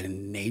do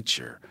in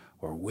nature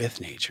or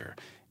with nature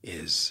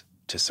is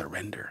to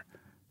surrender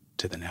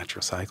to the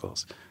natural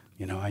cycles.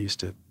 I used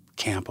to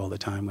camp all the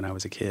time when I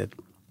was a kid,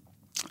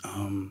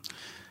 and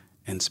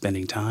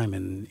spending time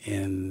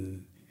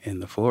in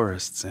the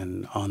forests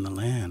and on the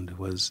land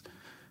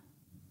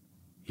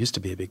used to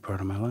be a big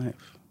part of my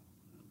life.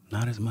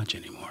 Not as much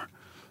anymore.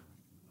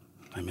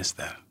 I miss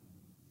that.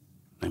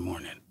 I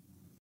mourn it.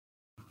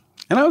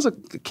 And I was a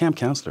camp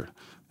counselor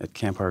at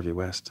Camp Harvey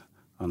West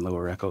on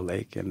Lower Echo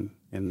Lake in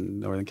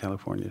Northern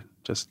California,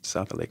 just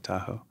south of Lake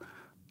Tahoe.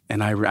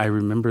 And I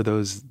remember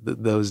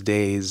those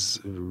days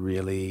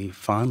really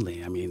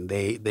fondly. I mean,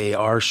 they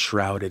are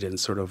shrouded in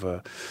sort of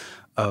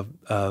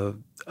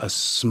a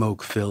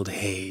smoke-filled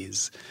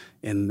haze.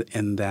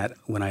 In that,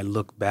 when I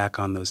look back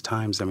on those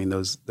times, I mean,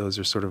 those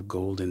are sort of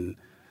golden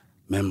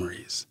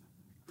memories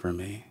for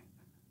me.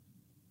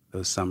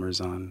 Those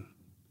summers on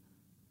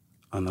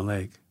the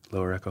lake,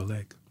 Lower Echo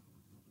Lake.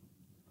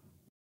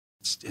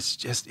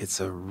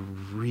 It's a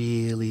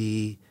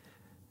really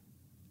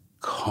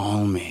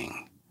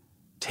calming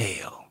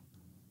tale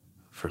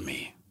for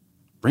me.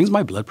 Brings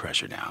my blood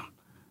pressure down,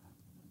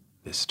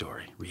 this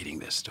story, reading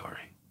this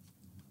story.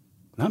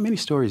 Not many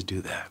stories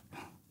do that.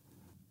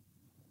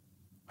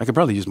 I could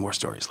probably use more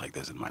stories like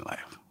this in my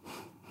life.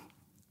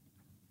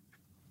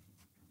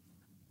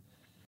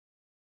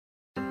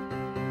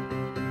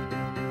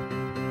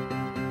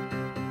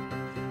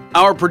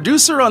 Our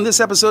producer on this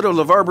episode of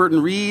LeVar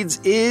Burton Reads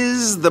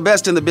is the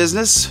best in the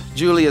business,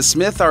 Julia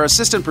Smith. Our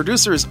assistant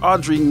producer is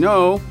Audrey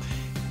Ngo.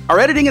 Our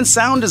editing and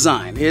sound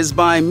design is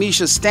by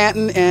Misha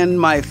Stanton, and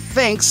my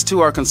thanks to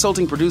our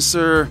consulting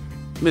producer,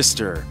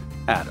 Mr.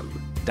 Adam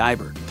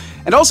Dybert.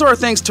 And also our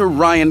thanks to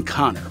Ryan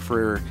Connor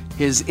for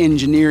his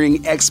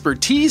engineering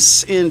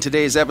expertise in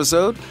today's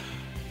episode.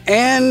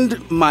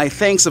 And my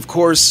thanks, of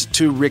course,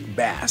 to Rick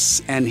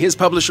Bass and his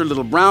publisher,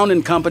 Little Brown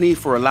and Company,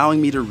 for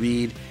allowing me to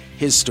read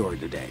his story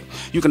today.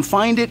 You can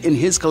find it in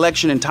his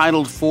collection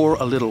entitled For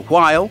a Little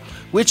While,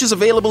 which is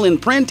available in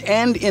print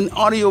and in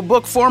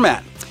audiobook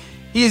format.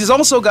 He has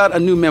also got a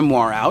new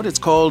memoir out. It's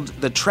called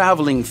The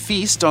Traveling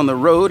Feast on the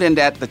Road and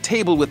at the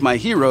Table with My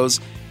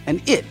Heroes,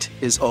 and it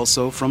is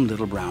also from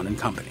Little Brown and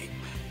Company.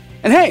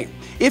 And hey,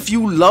 if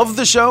you love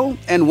the show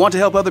and want to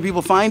help other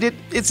people find it,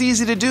 it's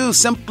easy to do.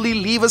 Simply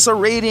leave us a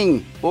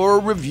rating or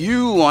a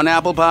review on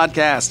Apple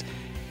Podcast.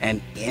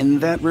 And in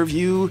that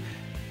review,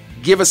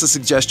 give us a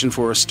suggestion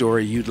for a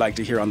story you'd like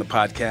to hear on the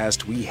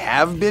podcast. We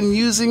have been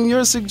using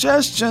your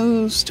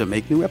suggestions to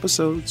make new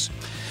episodes.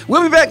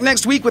 We'll be back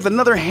next week with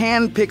another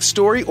hand-picked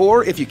story,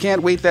 or if you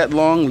can't wait that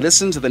long,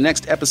 listen to the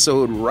next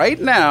episode right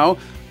now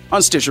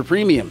on Stitcher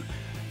Premium.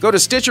 Go to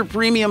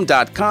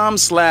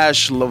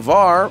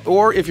StitcherPremium.com/LeVar,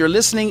 or if you're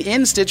listening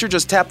in Stitcher,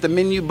 just tap the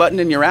menu button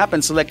in your app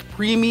and select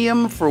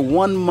Premium for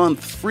 1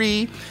 month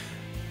free.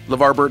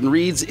 LeVar Burton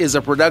Reads is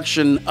a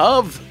production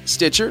of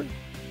Stitcher.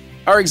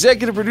 Our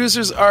executive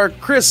producers are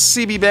Chris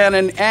C.B.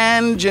 Bannon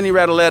and Jenny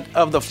Radelet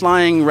of the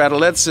Flying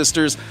Radelet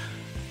Sisters.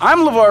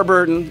 I'm LeVar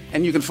Burton,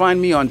 and you can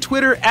find me on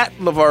Twitter at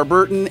LeVar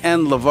Burton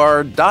and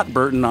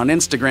LeVar.Burton on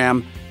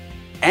Instagram.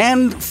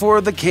 And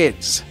for the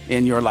kids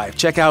in your life,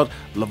 check out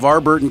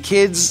LeVar Burton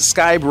Kids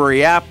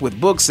Skybrary app with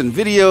books and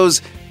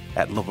videos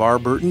at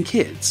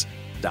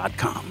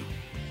LeVarBurtonKids.com.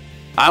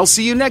 I'll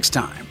see you next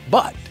time,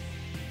 but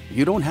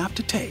you don't have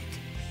to take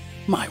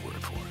my word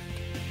for it.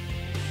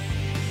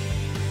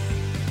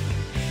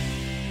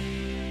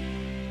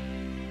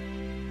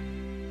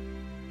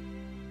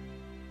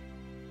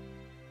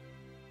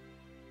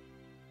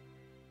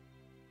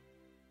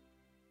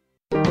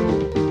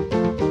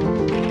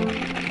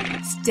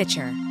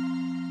 Stitcher.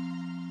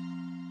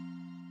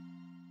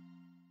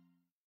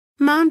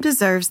 Mom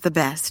deserves the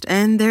best,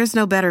 and there's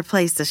no better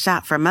place to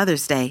shop for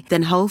Mother's Day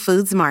than Whole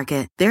Foods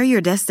Market. They're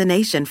your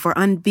destination for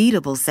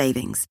unbeatable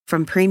savings,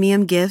 from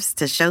premium gifts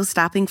to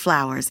show-stopping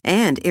flowers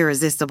and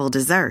irresistible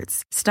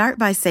desserts. Start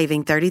by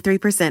saving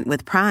 33%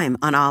 with Prime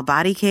on all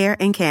body care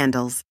and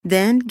candles.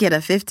 Then get a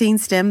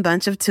 15-stem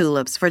bunch of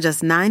tulips for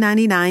just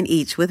 $9.99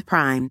 each with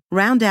Prime.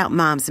 Round out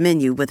Mom's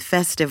menu with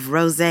festive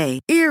rosé,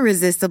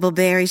 irresistible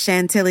berry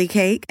chantilly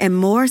cake, and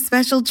more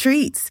special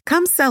treats.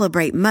 Come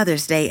celebrate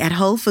Mother's Day at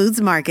Whole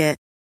Foods Market.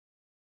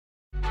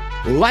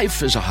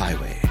 Life is a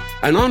highway,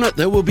 and on it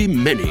there will be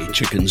many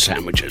chicken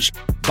sandwiches.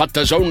 But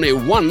there's only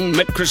one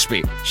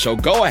McCrispy. So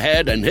go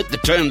ahead and hit the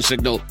turn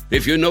signal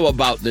if you know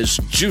about this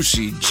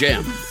juicy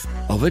gem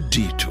of a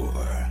detour.